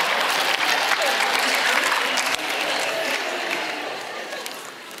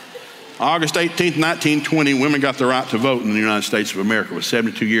 August 18th, 1920, women got the right to vote in the United States of America. For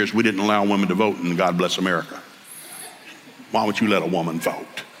 72 years, we didn't allow women to vote, and God bless America. Why would you let a woman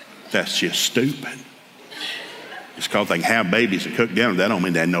vote? That's just stupid. It's because they can have babies and cook dinner. That don't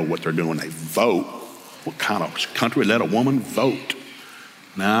mean they know what they're doing when they vote. What kind of country let a woman vote?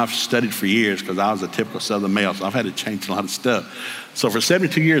 Now, I've studied for years because I was a typical Southern male, so I've had to change a lot of stuff. So for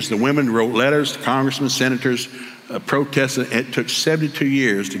 72 years, the women wrote letters to congressmen, senators, protested. It took 72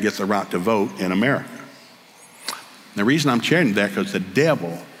 years to get the right to vote in America. The reason I'm sharing that because the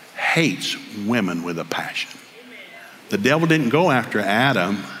devil hates women with a passion. The devil didn't go after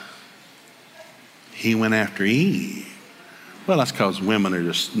Adam. He went after Eve. Well, that's because women are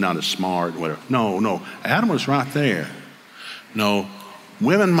just not as smart. Whatever. No. Adam was right there. No,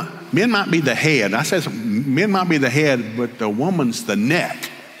 men might be the head. I said men might be the head, but the woman's the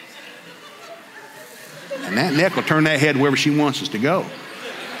neck. And that neck will turn that head wherever she wants us to go.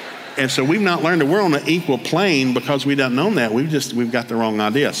 And so we've not learned that we're on an equal plane because we don't know that. We've got the wrong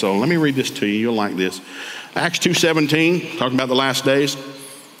idea. So let me read this to you. You'll like this. Acts 2:17, talking about the last days.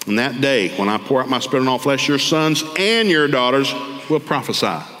 In that day, when I pour out my spirit on all flesh, your sons and your daughters will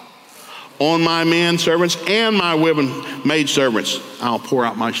prophesy. On my men servants and my women maid servants, I'll pour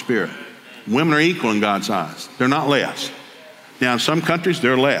out my spirit. Women are equal in God's eyes. They're not less. Now, in some countries,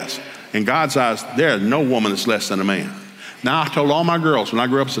 they're less. In God's eyes, there is no woman that's less than a man. Now, I told all my girls, when I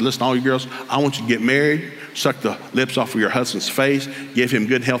grew up, I said, listen, all you girls, I want you to get married, suck the lips off of your husband's face, give him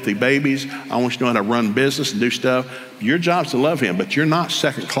good, healthy babies. I want you to know how to run business and do stuff. Your job's to love him, but you're not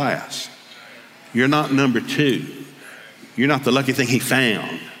second class. You're not number two. You're not the lucky thing he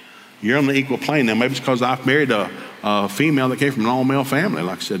found. You're on the equal plane. Now, maybe it's because I've married a female that came from an all-male family.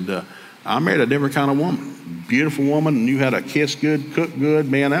 Like I said, I married a different kind of woman. Beautiful woman, and knew how to kiss good, cook good.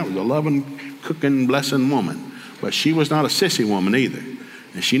 Man, that was a loving, cooking, blessing woman. But she was not a sissy woman either.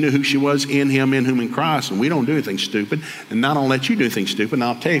 And she knew who she was in him, in whom in Christ. And we don't do anything stupid. And I don't let you do anything stupid. And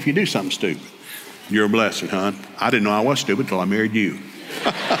I'll tell you if you do something stupid, you're a blessing, hon. I didn't know I was stupid until I married you.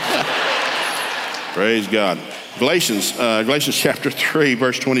 Praise God. Galatians chapter 3,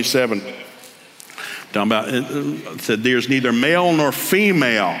 verse 27. Talking about, it said, there's neither male nor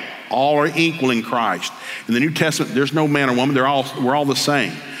female. All are equal in Christ. In the New Testament, there's no man or woman. We're all the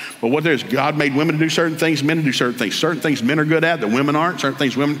same. But what there's, God made women to do certain things, men to do certain things. Certain things men are good at that women aren't. Certain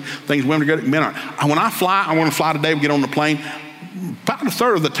things women are good at, men aren't. When I fly, I want to fly today, we get on the plane. About a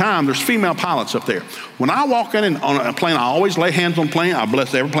third of the time, there's female pilots up there. When I walk in on a plane, I always lay hands on the plane. I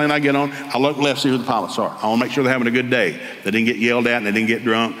bless every plane I get on. I look left, see who the pilots are. I want to make sure they're having a good day. They didn't get yelled at and they didn't get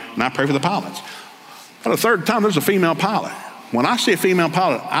drunk. And I pray for the pilots. About a third of the time, there's a female pilot. When I see a female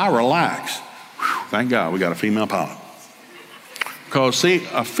pilot, I relax. Whew, thank God we got a female pilot. Because, see,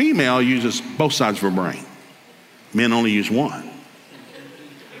 a female uses both sides of her brain. Men only use one.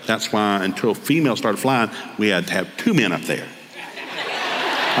 That's why until females started flying, we had to have two men up there.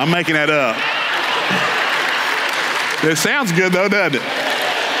 I'm making that up. It sounds good, though, doesn't it?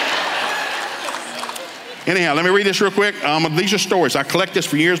 Anyhow, let me read this real quick. These are stories. I collect this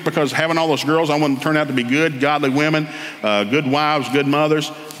for years because having all those girls, I want them to turn out to be good, godly women, good wives, good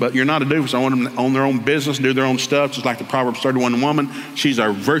mothers. But you're not a doofus. I want them to own their own business, do their own stuff, just like the Proverbs 31 woman. She's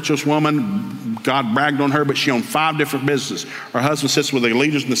a virtuous woman. God bragged on her, but she owned 5 different businesses. Her husband sits with the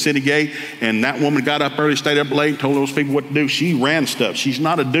leaders in the city gate, and that woman got up early, stayed up late, told those people what to do. She ran stuff. She's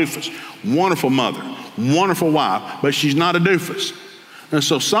not a doofus. Wonderful mother, wonderful wife, but she's not a doofus. And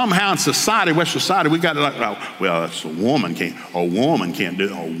so somehow in society, West society, we got to like, oh, well, that's a woman can't do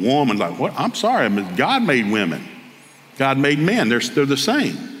it. A woman, like, what? I'm sorry, God made women. God made men. They're the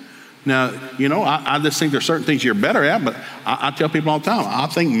same. Now, you know, I just think there's certain things you're better at, but I tell people all the time, I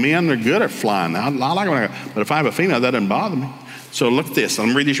think men are good at flying. I like them, but if I have a female, that doesn't bother me. So look at this. I'm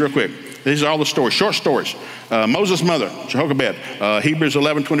going to read these real quick. These are all the stories, short stories. Moses' mother, Jochebed, Hebrews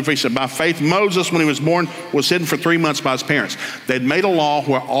 11:23 said, by faith, Moses, when he was born, was hidden for 3 months by his parents. They'd made a law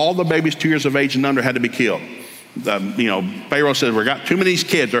where all the babies 2 years of age and under had to be killed. Pharaoh said, we got too many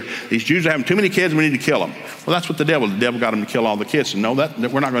kids, or these Jews are having too many kids, we need to kill them. Well, that's what the devil got him to kill all the kids. And no,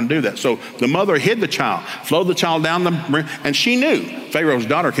 we're not going to do that. So the mother hid the child, flowed the child down and she knew Pharaoh's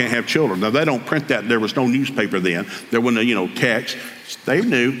daughter can't have children. Now, they don't print that. There was no newspaper then. There wasn't, text. They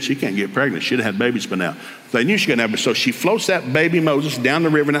knew she can't get pregnant. She'd have had babies by now. They knew she couldn't have it. So she floats that baby Moses down the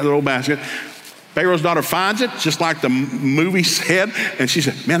river in that little basket. Pharaoh's daughter finds it, just like the movie said, and she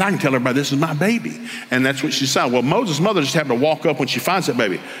said, man, I can tell everybody this is my baby. And that's what she saw. Well, Moses' mother just happened to walk up when she finds that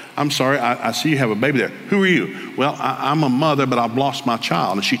baby. I'm sorry, I see you have a baby there. Who are you? Well, I'm a mother, but I've lost my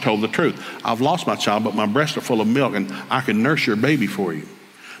child. And she told the truth. I've lost my child, but my breasts are full of milk, and I can nurse your baby for you.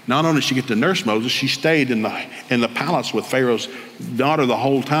 Not only did she get to nurse Moses, she stayed in the palace with Pharaoh's daughter the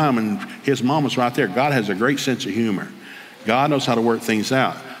whole time, and his mom was right there. God has a great sense of humor. God knows how to work things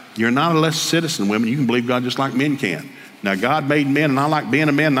out. You're not a less citizen, women. You can believe God just like men can. Now, God made men, and I like being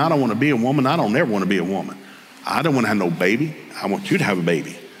a man, and I don't want to be a woman. I don't ever want to be a woman. I don't want to have no baby. I want you to have a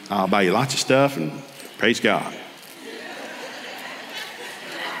baby. I'll buy you lots of stuff, and praise God.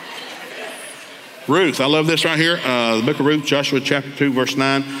 Ruth, I love this right here. The book of Ruth, Joshua chapter 2, verse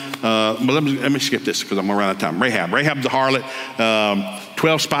 9. But let me skip this because I'm going to run out of time. Rahab's the harlot.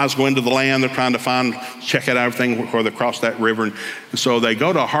 12 spies go into the land. They're trying to check out everything before they cross that river. And so they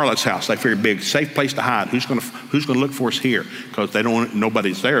go to a harlot's house. They figure big, safe place to hide. Who's going to look for us here? Because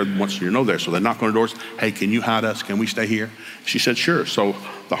nobody's there once you know there. So they knock on the doors. Hey, can you hide us? Can we stay here? She said, sure. So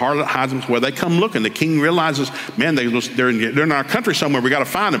the harlot hides them. Well, they come looking. The king realizes, man, they're in our country somewhere. We got to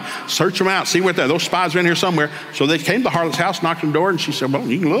find them. Search them out. See what those spies are in here somewhere. So they came to the harlot's house, knocked on the door, and she said, well,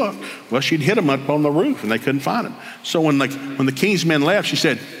 you can look. Well, she'd hit them up on the roof, and they couldn't find them. So when the king's men left, she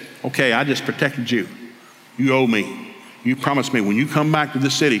said, okay, I just protected you. You owe me. You promised me when you come back to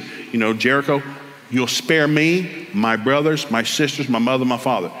this city, Jericho, you'll spare me, my brothers, my sisters, my mother, my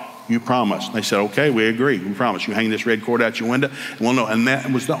father. You promised. And they said, okay, we agree. We promise. You hang this red cord out your window. Well, no, and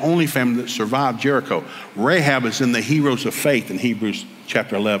that was the only family that survived Jericho. Rahab is in the heroes of faith in Hebrews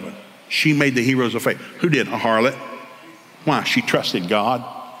chapter 11. She made the heroes of faith. Who did? A harlot. Why? She trusted God.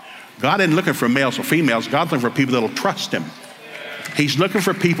 God isn't looking for males or females. God's looking for people that'll trust him. He's looking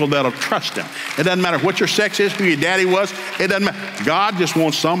for people that'll trust him. It doesn't matter what your sex is, who your daddy was. It doesn't matter. God just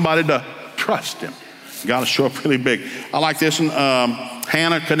wants somebody to trust him. God will show up really big. I like this one.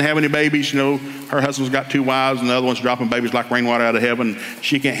 Hannah couldn't have any babies. You know, her husband's got 2 wives, and the other one's dropping babies like rainwater out of heaven.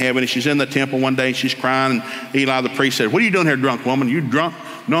 She can't have any. She's in the temple one day, and she's crying. And Eli, the priest, said, "What are you doing here, drunk woman? You drunk?"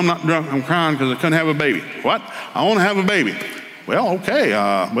 "No, I'm not drunk. I'm crying because I couldn't have a baby." "What?" "I want to have a baby." "Well, okay.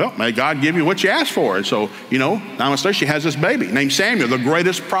 Well, may God give you what you asked for." And so, 9 months later, she has this baby named Samuel. The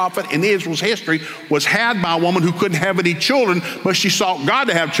greatest prophet in Israel's history was had by a woman who couldn't have any children, but she sought God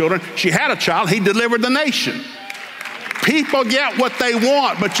to have children. She had a child. He delivered the nation. People get what they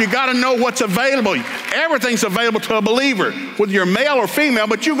want, but you got to know what's available. Everything's available to a believer, whether you're male or female,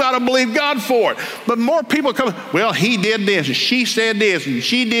 but you got to believe God for it. But more people come, "Well, he did this, and she said this, and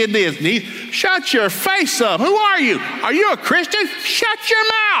she did this." And shut your face up. Who are you? Are you a Christian? Shut your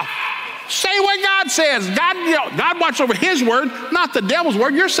mouth. Say what God says. God watches over his word, not the devil's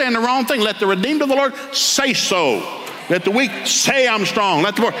word. You're saying the wrong thing. Let the redeemed of the Lord say so. Let the weak say I'm strong.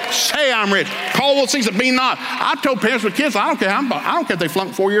 Let the poor say I'm rich. Call those things that be not. I told parents with kids, I don't care if they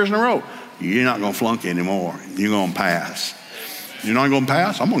flunk 4 years in a row. You're not going to flunk anymore. You're going to pass. You're not going to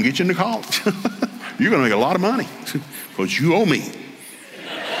pass? I'm going to get you into college. You're going to make a lot of money because you owe me.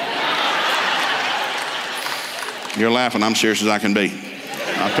 You're laughing. I'm serious as I can be.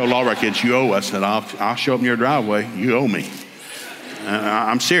 I told all of our kids, you owe us, and I'll show up in your driveway. You owe me.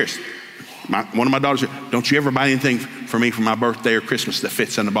 I'm serious. One of my daughters said, "Don't you ever buy anything for me for my birthday or Christmas that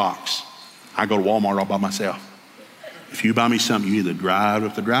fits in the box." I go to Walmart all by myself. If you buy me something, you either drive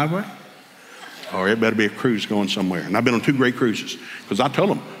up the driveway or it better be a cruise going somewhere. And I've been on 2 great cruises because I told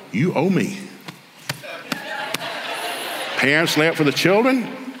them, you owe me. Parents lay up for the children.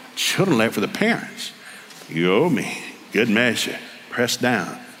 Children lay up for the parents. You owe me. Good measure. Pressed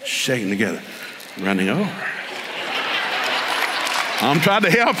down. Shaking together. Running over. I'm trying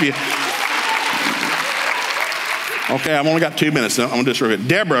to help you. Okay, I've only got 2 minutes. I'm going to just read it.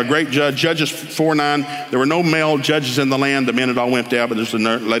 Deborah, a great judge, Judges 4:9. There were no male judges in the land. The men had all went out, but there's a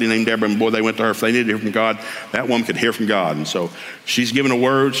lady named Deborah, and boy, they went to her. If they needed to hear from God, that woman could hear from God. And so she's given a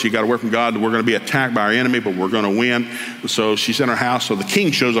word. She got a word from God that we're going to be attacked by our enemy, but we're going to win. So she's in her house. So the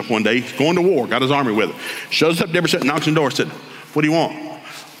king shows up one day. He's going to war, got his army with him. Shows up, Deborah said, knocks on the door, said, "What do you want?"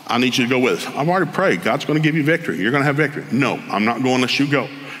 "I need you to go with us." "I've already prayed. God's going to give you victory. You're going to have victory." "No, I'm not going unless you go.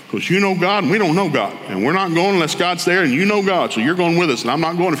 Because you know God and we don't know God. And we're not going unless God's there and you know God. So you're going with us and I'm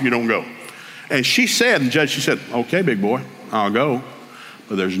not going if you don't go." And she said, and Judge, she said, "Okay, big boy, I'll go.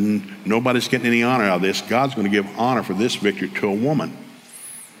 But there's nobody's getting any honor out of this. God's going to give honor for this victory to a woman.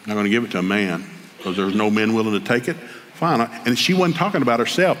 Not going to give it to a man because there's no men willing to take it." Fine. And she wasn't talking about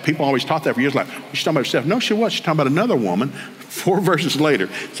herself. People always taught that for years, like, she's talking about herself. No, she wasn't. She's talking about another woman 4 verses later.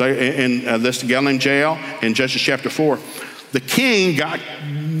 So, and that's the gal named Jael in Judges chapter 4. The king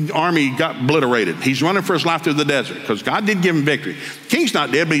army got obliterated. He's running for his life through the desert because God did give him victory. The king's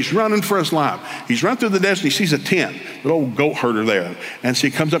not dead, but he's running for his life. He's running through the desert and he sees a tent, an old goat herder there. And so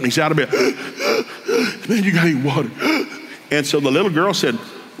he comes up and he's out of bed. "Man, you got to eat water." And so the little girl said,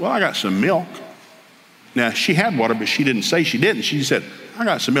 "Well, I got some milk." Now, she had water, but she didn't say she didn't. She said, "I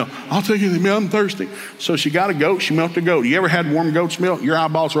got some milk. I'll take you the milk. I'm thirsty." So she got a goat. She milked a goat. You ever had warm goat's milk? Your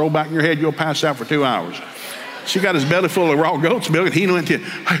eyeballs roll back in your head. You'll pass out for 2 hours. She got his belly full of raw goat's milk, and he went to,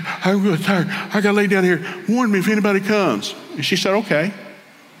 "I'm really tired. I got to lay down here. Warn me if anybody comes." And she said, "Okay."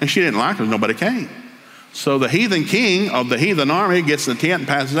 And she didn't like it because nobody came. So the heathen king of the heathen army gets in the tent and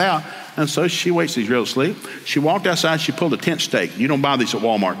passes out. And so she waits till he's real asleep. She walked outside. She pulled a tent stake. You don't buy these at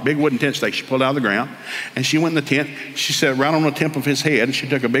Walmart. Big wooden tent stake. She pulled out of the ground. And she went in the tent. She sat right on the tip of his head. And she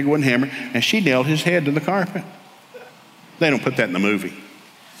took a big wooden hammer. And she nailed his head to the carpet. They don't put that in the movie.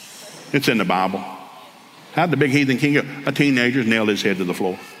 It's in the Bible. How'd the big heathen king go? A teenager nailed his head to the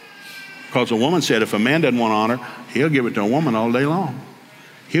floor. Because a woman said if a man doesn't want honor, he'll give it to a woman all day long.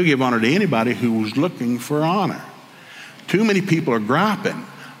 He'll give honor to anybody who's looking for honor. Too many people are griping.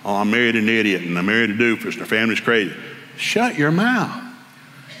 "Oh, I married an idiot and I married a doofus and our family's crazy." Shut your mouth.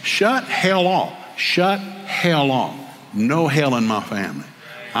 Shut hell off. Shut hell off. No hell in my family.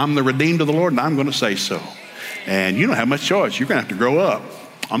 I'm the redeemed of the Lord and I'm going to say so. And you don't have much choice. You're going to have to grow up.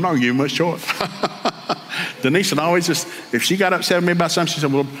 I'm not going to give you much choice. Denise would always just, if she got upset with me about something, she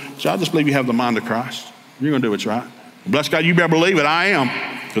said, "Well, so I just believe you have the mind of Christ. You're going to do what's right." Bless God, you better believe it. I am.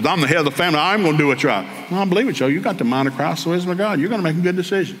 Because I'm the head of the family. I'm going to do what's right. "Well, I believe it, Joe. You got the mind of Christ, the wisdom of God. You're going to make a good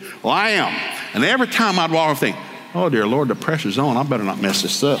decision." "Well, I am." And every time I'd walk, I'd think, "Oh, dear Lord, the pressure's on. I better not mess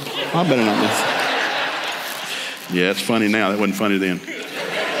this up. I better not mess it." Yeah, it's funny now. That wasn't funny then.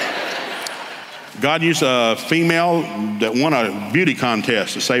 God used a female that won a beauty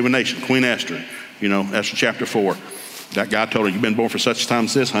contest to save a nation, Queen Esther. You know, Esther chapter 4. That guy told her, you've been born for such a time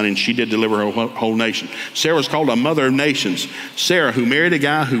as this, honey, and she did deliver her whole nation. Sarah was called a mother of nations. Sarah, who married a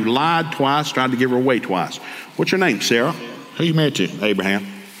guy who lied twice, tried to give her away twice. What's your name, Sarah? Who you married to? Abraham.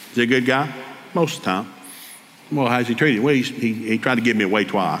 Is he a good guy? Most of the time. Well, how's he treated you? Well, he tried to give me away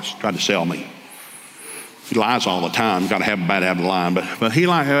twice, tried to sell me. He lies all the time. Got to have a bad habit of lying, but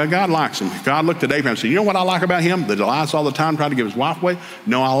God likes him. God looked at Abraham and said, you know what I like about him? That he lies all the time, trying to give his wife away?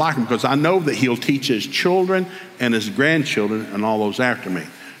 No, I like him because I know that he'll teach his children and his grandchildren and all those after me.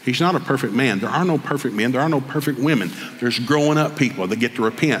 He's not a perfect man. There are no perfect men. There are no perfect women. There's growing up people that get to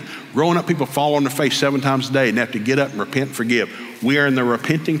repent. Growing up people fall on their face 7 times a day and have to get up and repent and forgive. We are in the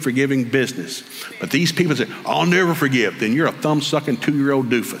repenting, forgiving business. But these people say, I'll never forgive. Then you're a thumb-sucking 2-year-old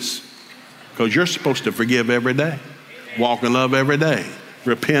doofus. Because you're supposed to forgive every day, walk in love every day,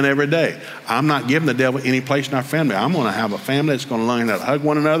 repent every day. I'm not giving the devil any place in our family. I'm going to have a family that's going to learn how to hug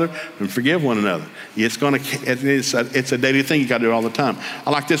one another and forgive one another. It's a daily thing you got to do all the time. I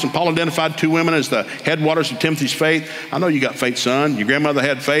like this. And Paul identified 2 women as the headwaters of Timothy's faith. I know you got faith, son. Your grandmother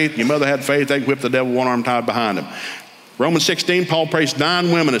had faith. Your mother had faith. They can whip the devil one arm tied behind them. Romans 16, Paul praised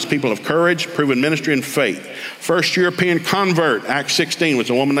 9 women as people of courage, proven ministry, and faith. First European convert, Acts 16, was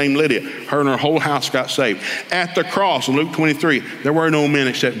a woman named Lydia. Her and her whole house got saved. At the cross, in Luke 23, there were no men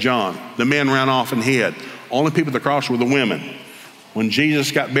except John. The men ran off and hid. Only people at the cross were the women. When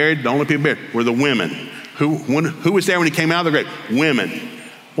Jesus got buried, the only people buried were the women. Who was there when he came out of the grave? Women.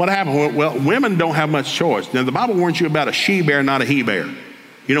 What happened? Well, women don't have much choice. Now, the Bible warns you about a she-bear, not a he-bear.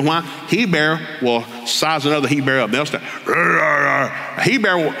 You know why? He-bear will size another he-bear up. They'll start.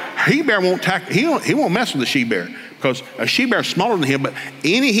 He-bear won't he won't mess with the she-bear because a she-bear is smaller than him. But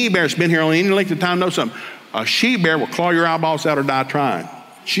any he-bear that's been here on any length of time knows something. A she-bear will claw your eyeballs out or die trying.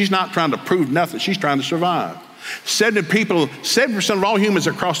 She's not trying to prove nothing. She's trying to survive. 70% of all humans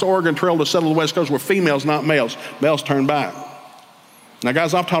that cross the Oregon Trail to settle the West Coast were females, not males. Males turned back. Now,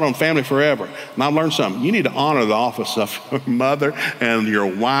 guys, I've taught on family forever, and I've learned something. You need to honor the office of mother and your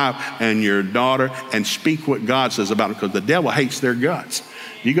wife and your daughter and speak what God says about them because the devil hates their guts.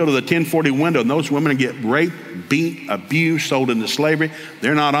 You go to the 1040 window, and those women get raped, beat, abused, sold into slavery.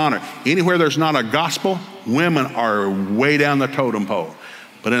 They're not honored. Anywhere there's not a gospel, women are way down the totem pole.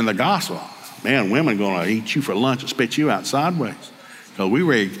 But in the gospel, man, women are going to eat you for lunch and spit you out sideways. So we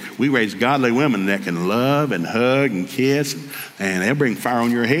raise godly women that can love and hug and kiss, and they'll bring fire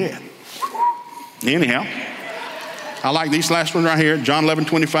on your head. Anyhow, I like these last ones right here. John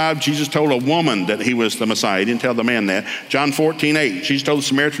 11:25, Jesus told a woman that he was the Messiah. He didn't tell the man that. John 14:8, Jesus told the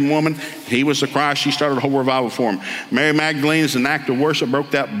Samaritan woman he was the Christ. She started a whole revival for him. Mary Magdalene, as an act of worship,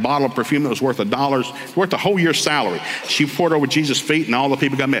 broke that bottle of perfume that was worth $1, worth a whole year's salary. She poured over Jesus' feet, and all the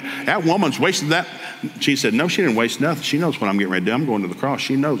people got mad. That woman's wasted that. She said, no, she didn't waste nothing. She knows what I'm getting ready to do. I'm going to the cross.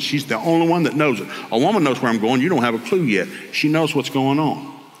 She knows. She's the only one that knows it. A woman knows where I'm going. You don't have a clue yet. She knows what's going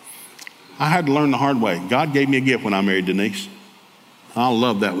on. I had to learn the hard way. God gave me a gift when I married Denise. I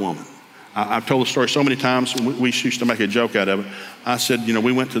love that woman. I've told the story so many times. We used to make a joke out of it. I said,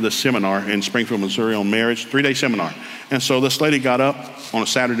 we went to this seminar in Springfield, Missouri on marriage, 3-day seminar. And so this lady got up on a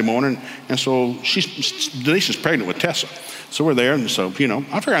Saturday morning, and so Denise is pregnant with Tessa. So we're there, and so, I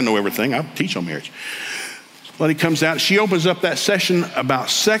figure I know everything. I teach on marriage. Lady comes out. She opens up that session about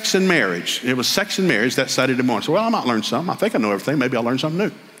sex and marriage. It was sex and marriage that Saturday morning. So, I might learn something. I think I know everything. Maybe I'll learn something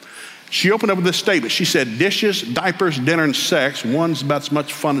new. She opened up with this statement. She said, dishes, diapers, dinner, and sex, one's about as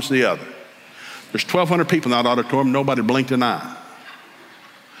much fun as the other. There's 1,200 people in that auditorium. Nobody blinked an eye.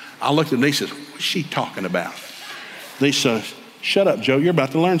 I looked at Denise and said, what's she talking about? Denise says, shut up, Joe. You're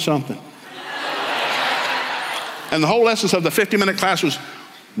about to learn something. And the whole essence of the 50-minute class was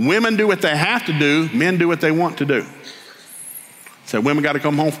women do what they have to do, men do what they want to do. So women got to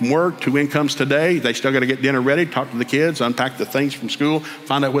come home from work, 2 incomes today. They still got to get dinner ready, talk to the kids, unpack the things from school,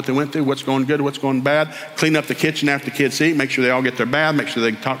 find out what they went through, what's going good, what's going bad, clean up the kitchen after the kids eat, make sure they all get their bath, make sure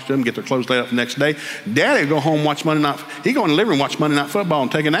they can talk to them, get their clothes laid up the next day. Daddy will go home, watch Monday night. He go in the living room, watch Monday Night Football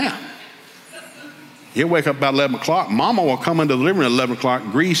and take a nap. He'll wake up about 11 o'clock. Mama will come into the living room at 11 o'clock,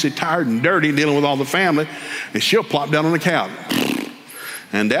 greasy, tired, and dirty, dealing with all the family, and she'll plop down on the couch.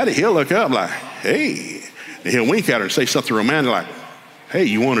 And Daddy, he'll look up like, hey. And he'll wink at her and say something romantic like, hey,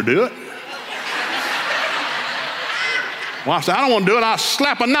 you want to do it? Well, I said, I don't want to do it. I'll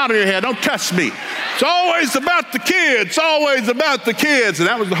slap a knot in your head. Don't touch me. It's always about the kids. It's always about the kids. And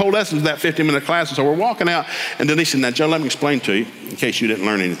that was the whole essence of that 50-minute class. And so we're walking out, and Denise said, now, Joe, let me explain to you, in case you didn't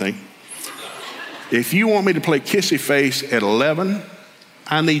learn anything. If you want me to play kissy face at 11,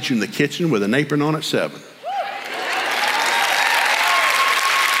 I need you in the kitchen with an apron on at 7.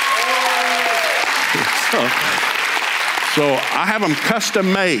 So I have them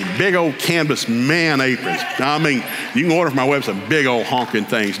custom made, big old canvas man aprons. I mean, you can order from my website, big old honking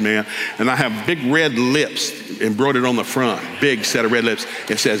things, man. And I have big red lips embroidered on the front, big set of red lips.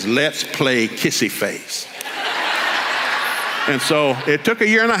 It says, "Let's play kissy face." And so it took a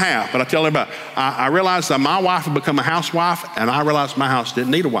year and a half, but I tell you about it. I realized that my wife had become a housewife, and I realized my house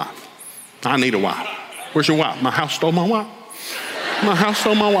didn't need a wife. I need a wife. Where's your wife? My house stole my wife. My house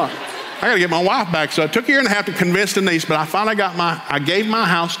stole my wife. I got to get my wife back. So it took a year and a half to convince Denise, but I finally I gave my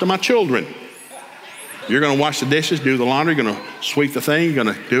house to my children. You're going to wash the dishes, do the laundry, you're going to sweep the thing, you're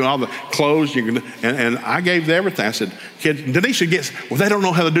going to do all the clothes, and I gave them everything. I said, kids, Denise gets, well, they don't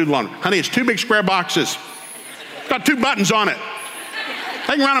know how to do the laundry. Honey, it's 2 big square boxes. It's got 2 buttons on it.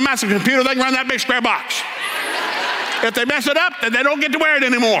 They can run a massive computer, they can run that big square box. If they mess it up, then they don't get to wear it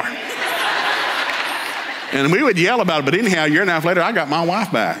anymore. And we would yell about it, but anyhow, a year and a half later, I got my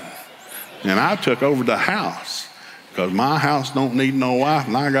wife back. And I took over the house because my house don't need no wife,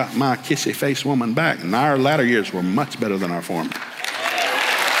 and I got my kissy face woman back. And our latter years were much better than our former.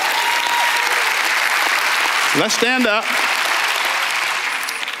 Let's stand up.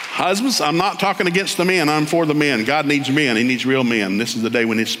 Husbands, I'm not talking against the men. I'm for the men. God needs men. He needs real men. This is the day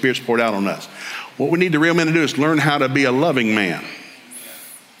when His Spirit's poured out on us. What we need the real men to do is learn how to be a loving man.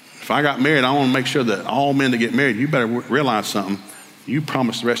 If I got married, I want to make sure that all men that get married, you better realize something. You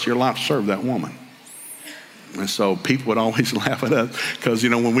promised the rest of your life to serve that woman. And so people would always laugh at us because,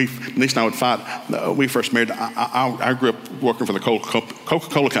 when Denise and I would fight, we first married, I grew up working for the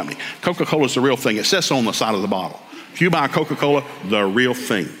Coca-Cola company. Coca-Cola is the real thing. It says so on the side of the bottle. If you buy Coca-Cola, the real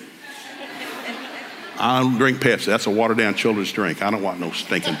thing. I don't drink Pepsi. That's a watered-down children's drink. I don't want no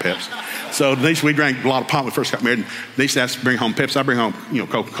stinking Pepsi. So Denise, we drank a lot of pot when we first got married. Denise asked to bring home Pepsi. I bring home,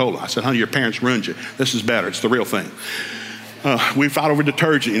 Coca-Cola. I said, honey, your parents ruined you. This is better. It's the real thing. We fought over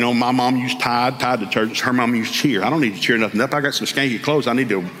detergent. My mom used Tide detergents. Her mom used Cheer. I don't need to cheer nothing up. I got some skanky clothes. I need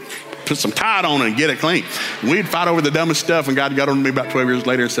to put some Tide on and get it clean. We'd fight over the dumbest stuff, and God got on to me about 12 years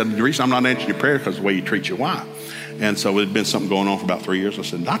later and said, the reason I'm not answering your prayer is because of the way you treat your wife. And so it had been something going on for about 3 years. I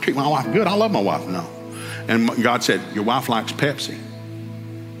said, I treat my wife good. I love my wife. No. And God said, your wife likes Pepsi.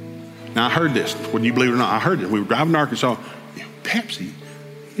 Now, I heard this. Whether you believe it or not, I heard it. We were driving to Arkansas. Pepsi?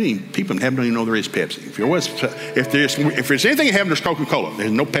 People in heaven don't even know there is Pepsi. If there's anything in heaven, there's Coca-Cola.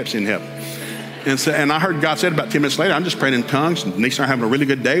 There's no Pepsi in heaven. And I heard God said about 10 minutes later, I'm just praying in tongues. And Denise and I are having a really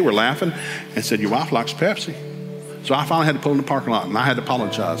good day. We're laughing. And said, your wife likes Pepsi. So I finally had to pull in the parking lot, and I had to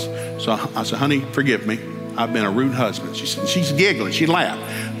apologize. So I said, honey, forgive me. I've been a rude husband. She said, she's giggling. She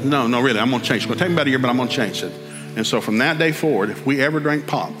laughed. No, really, I'm going to change. It's going to take me about a year, but I'm going to change it. And so from that day forward, if we ever drink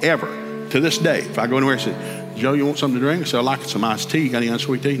pop, ever, to this day, if I go anywhere and say, Joe, you want something to drink? I said, I like some iced tea. You got any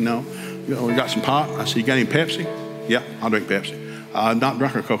unsweet tea? No. We got some pop. I said, you got any Pepsi? Yeah, I'll drink Pepsi. I've not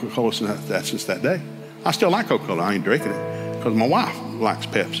drunk a Coca-Cola since that day. I still like Coca-Cola. I ain't drinking it because my wife likes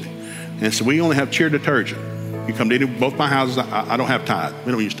Pepsi. And so we only have Cheer detergent. You come to both my houses, I don't have Tide.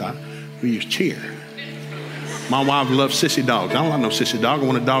 We don't use Tide. We use Cheer. My wife loves sissy dogs. I don't like no sissy dog. I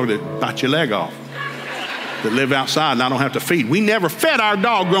want a dog that bites your leg off, that live outside and I don't have to feed. We never fed our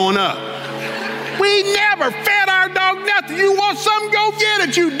dog growing up. We never fed our dog nothing. You want something, go get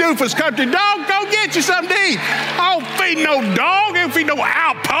it, you doofus country dog. Go get you something to eat. I don't feed no dog. I don't feed no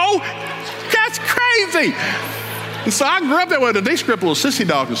Alpo. That's crazy. And so I grew up that way. Denise grew up a little sissy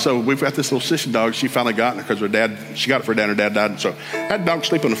dog. And so we've got this little sissy dog. She finally got it because she got it for her dad. Her dad died. And so that dog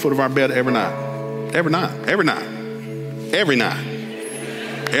sleep on the foot of our bed every night. Every night. Every night. Every night.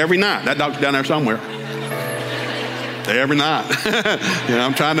 Every night. That dog's down there somewhere. Every night.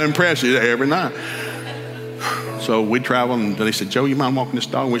 I'm trying to impress you every night. So we'd travel, and they said, Joe, you mind walking this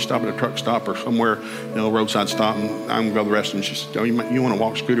dog? We'd stop at a truck stop or somewhere, roadside stop, and I'm going to go to the restaurant. She said, Joe, you want to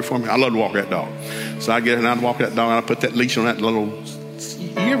walk Scooter for me? I love to walk that dog. So I'd get in and I'd walk that dog, and I'd put that leash on that little,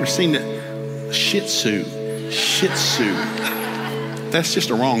 you ever seen that? Shih Tzu. Shih Tzu. That's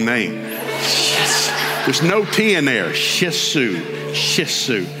just a wrong name. There's no T in there. Shih Tzu. Shih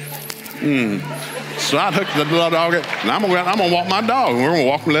Tzu. So I'd hook the little dog, and I'm gonna walk my dog. And we're gonna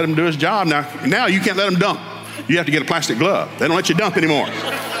walk and let him do his job. Now you can't let him dunk. You have to get a plastic glove. They don't let you dunk anymore.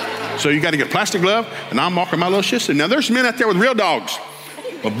 So you got to get a plastic glove, and I'm walking my little Shih Tzu. Now there's men out there with real dogs,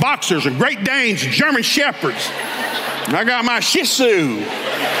 with boxers and Great Danes and German Shepherds. And I got my Shih Tzu.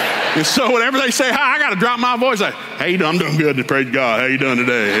 And so whenever they say hi, I got to drop my voice like, hey, I'm doing good, praise God. How you doing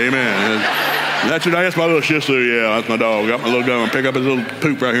today? Amen. That's my little Shih Tzu. Yeah, that's my dog. Got my little gun. Pick up his little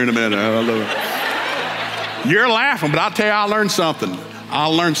poop right here in a minute. I love it. You're laughing, but I'll tell you, I learned something.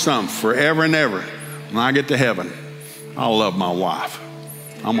 I'll learn something forever and ever. When I get to heaven, I'll love my wife.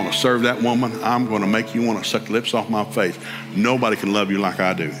 I'm going to serve that woman. I'm going to make you want to suck lips off my face. Nobody can love you like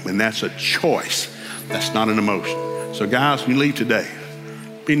I do. And that's a choice That's not an emotion. So guys, when you leave today,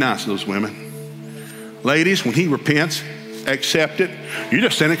 be nice to those women. Ladies, when he repents, accept it. You're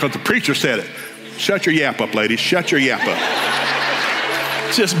just saying it because the preacher said it. Shut your yap up, ladies. Shut your yap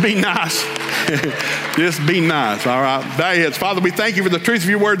up. Just be nice. Just be nice, all right? That is. Father, we thank you for the truth of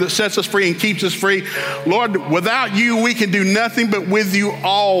your word that sets us free and keeps us free. Lord, without you, we can do nothing, but with you,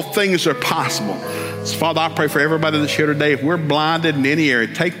 all things are possible. So, Father, I pray for everybody that's here today. If we're blinded in any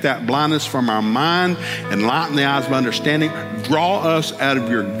area, take that blindness from our mind and lighten the eyes of understanding. Draw us out of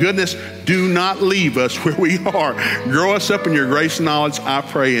your goodness. Do not leave us where we are. Grow us up in your grace and knowledge, I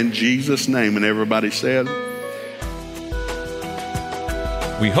pray in Jesus' name. And everybody said,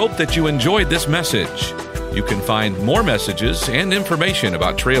 we hope that you enjoyed this message. You can find more messages and information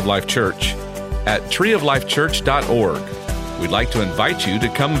about Tree of Life Church at treeoflifechurch.org. We'd like to invite you to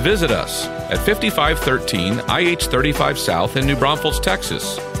come visit us at 5513 IH-35 South in New Braunfels,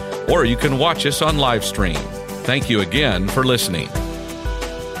 Texas. Or you can watch us on live stream. Thank you again for listening.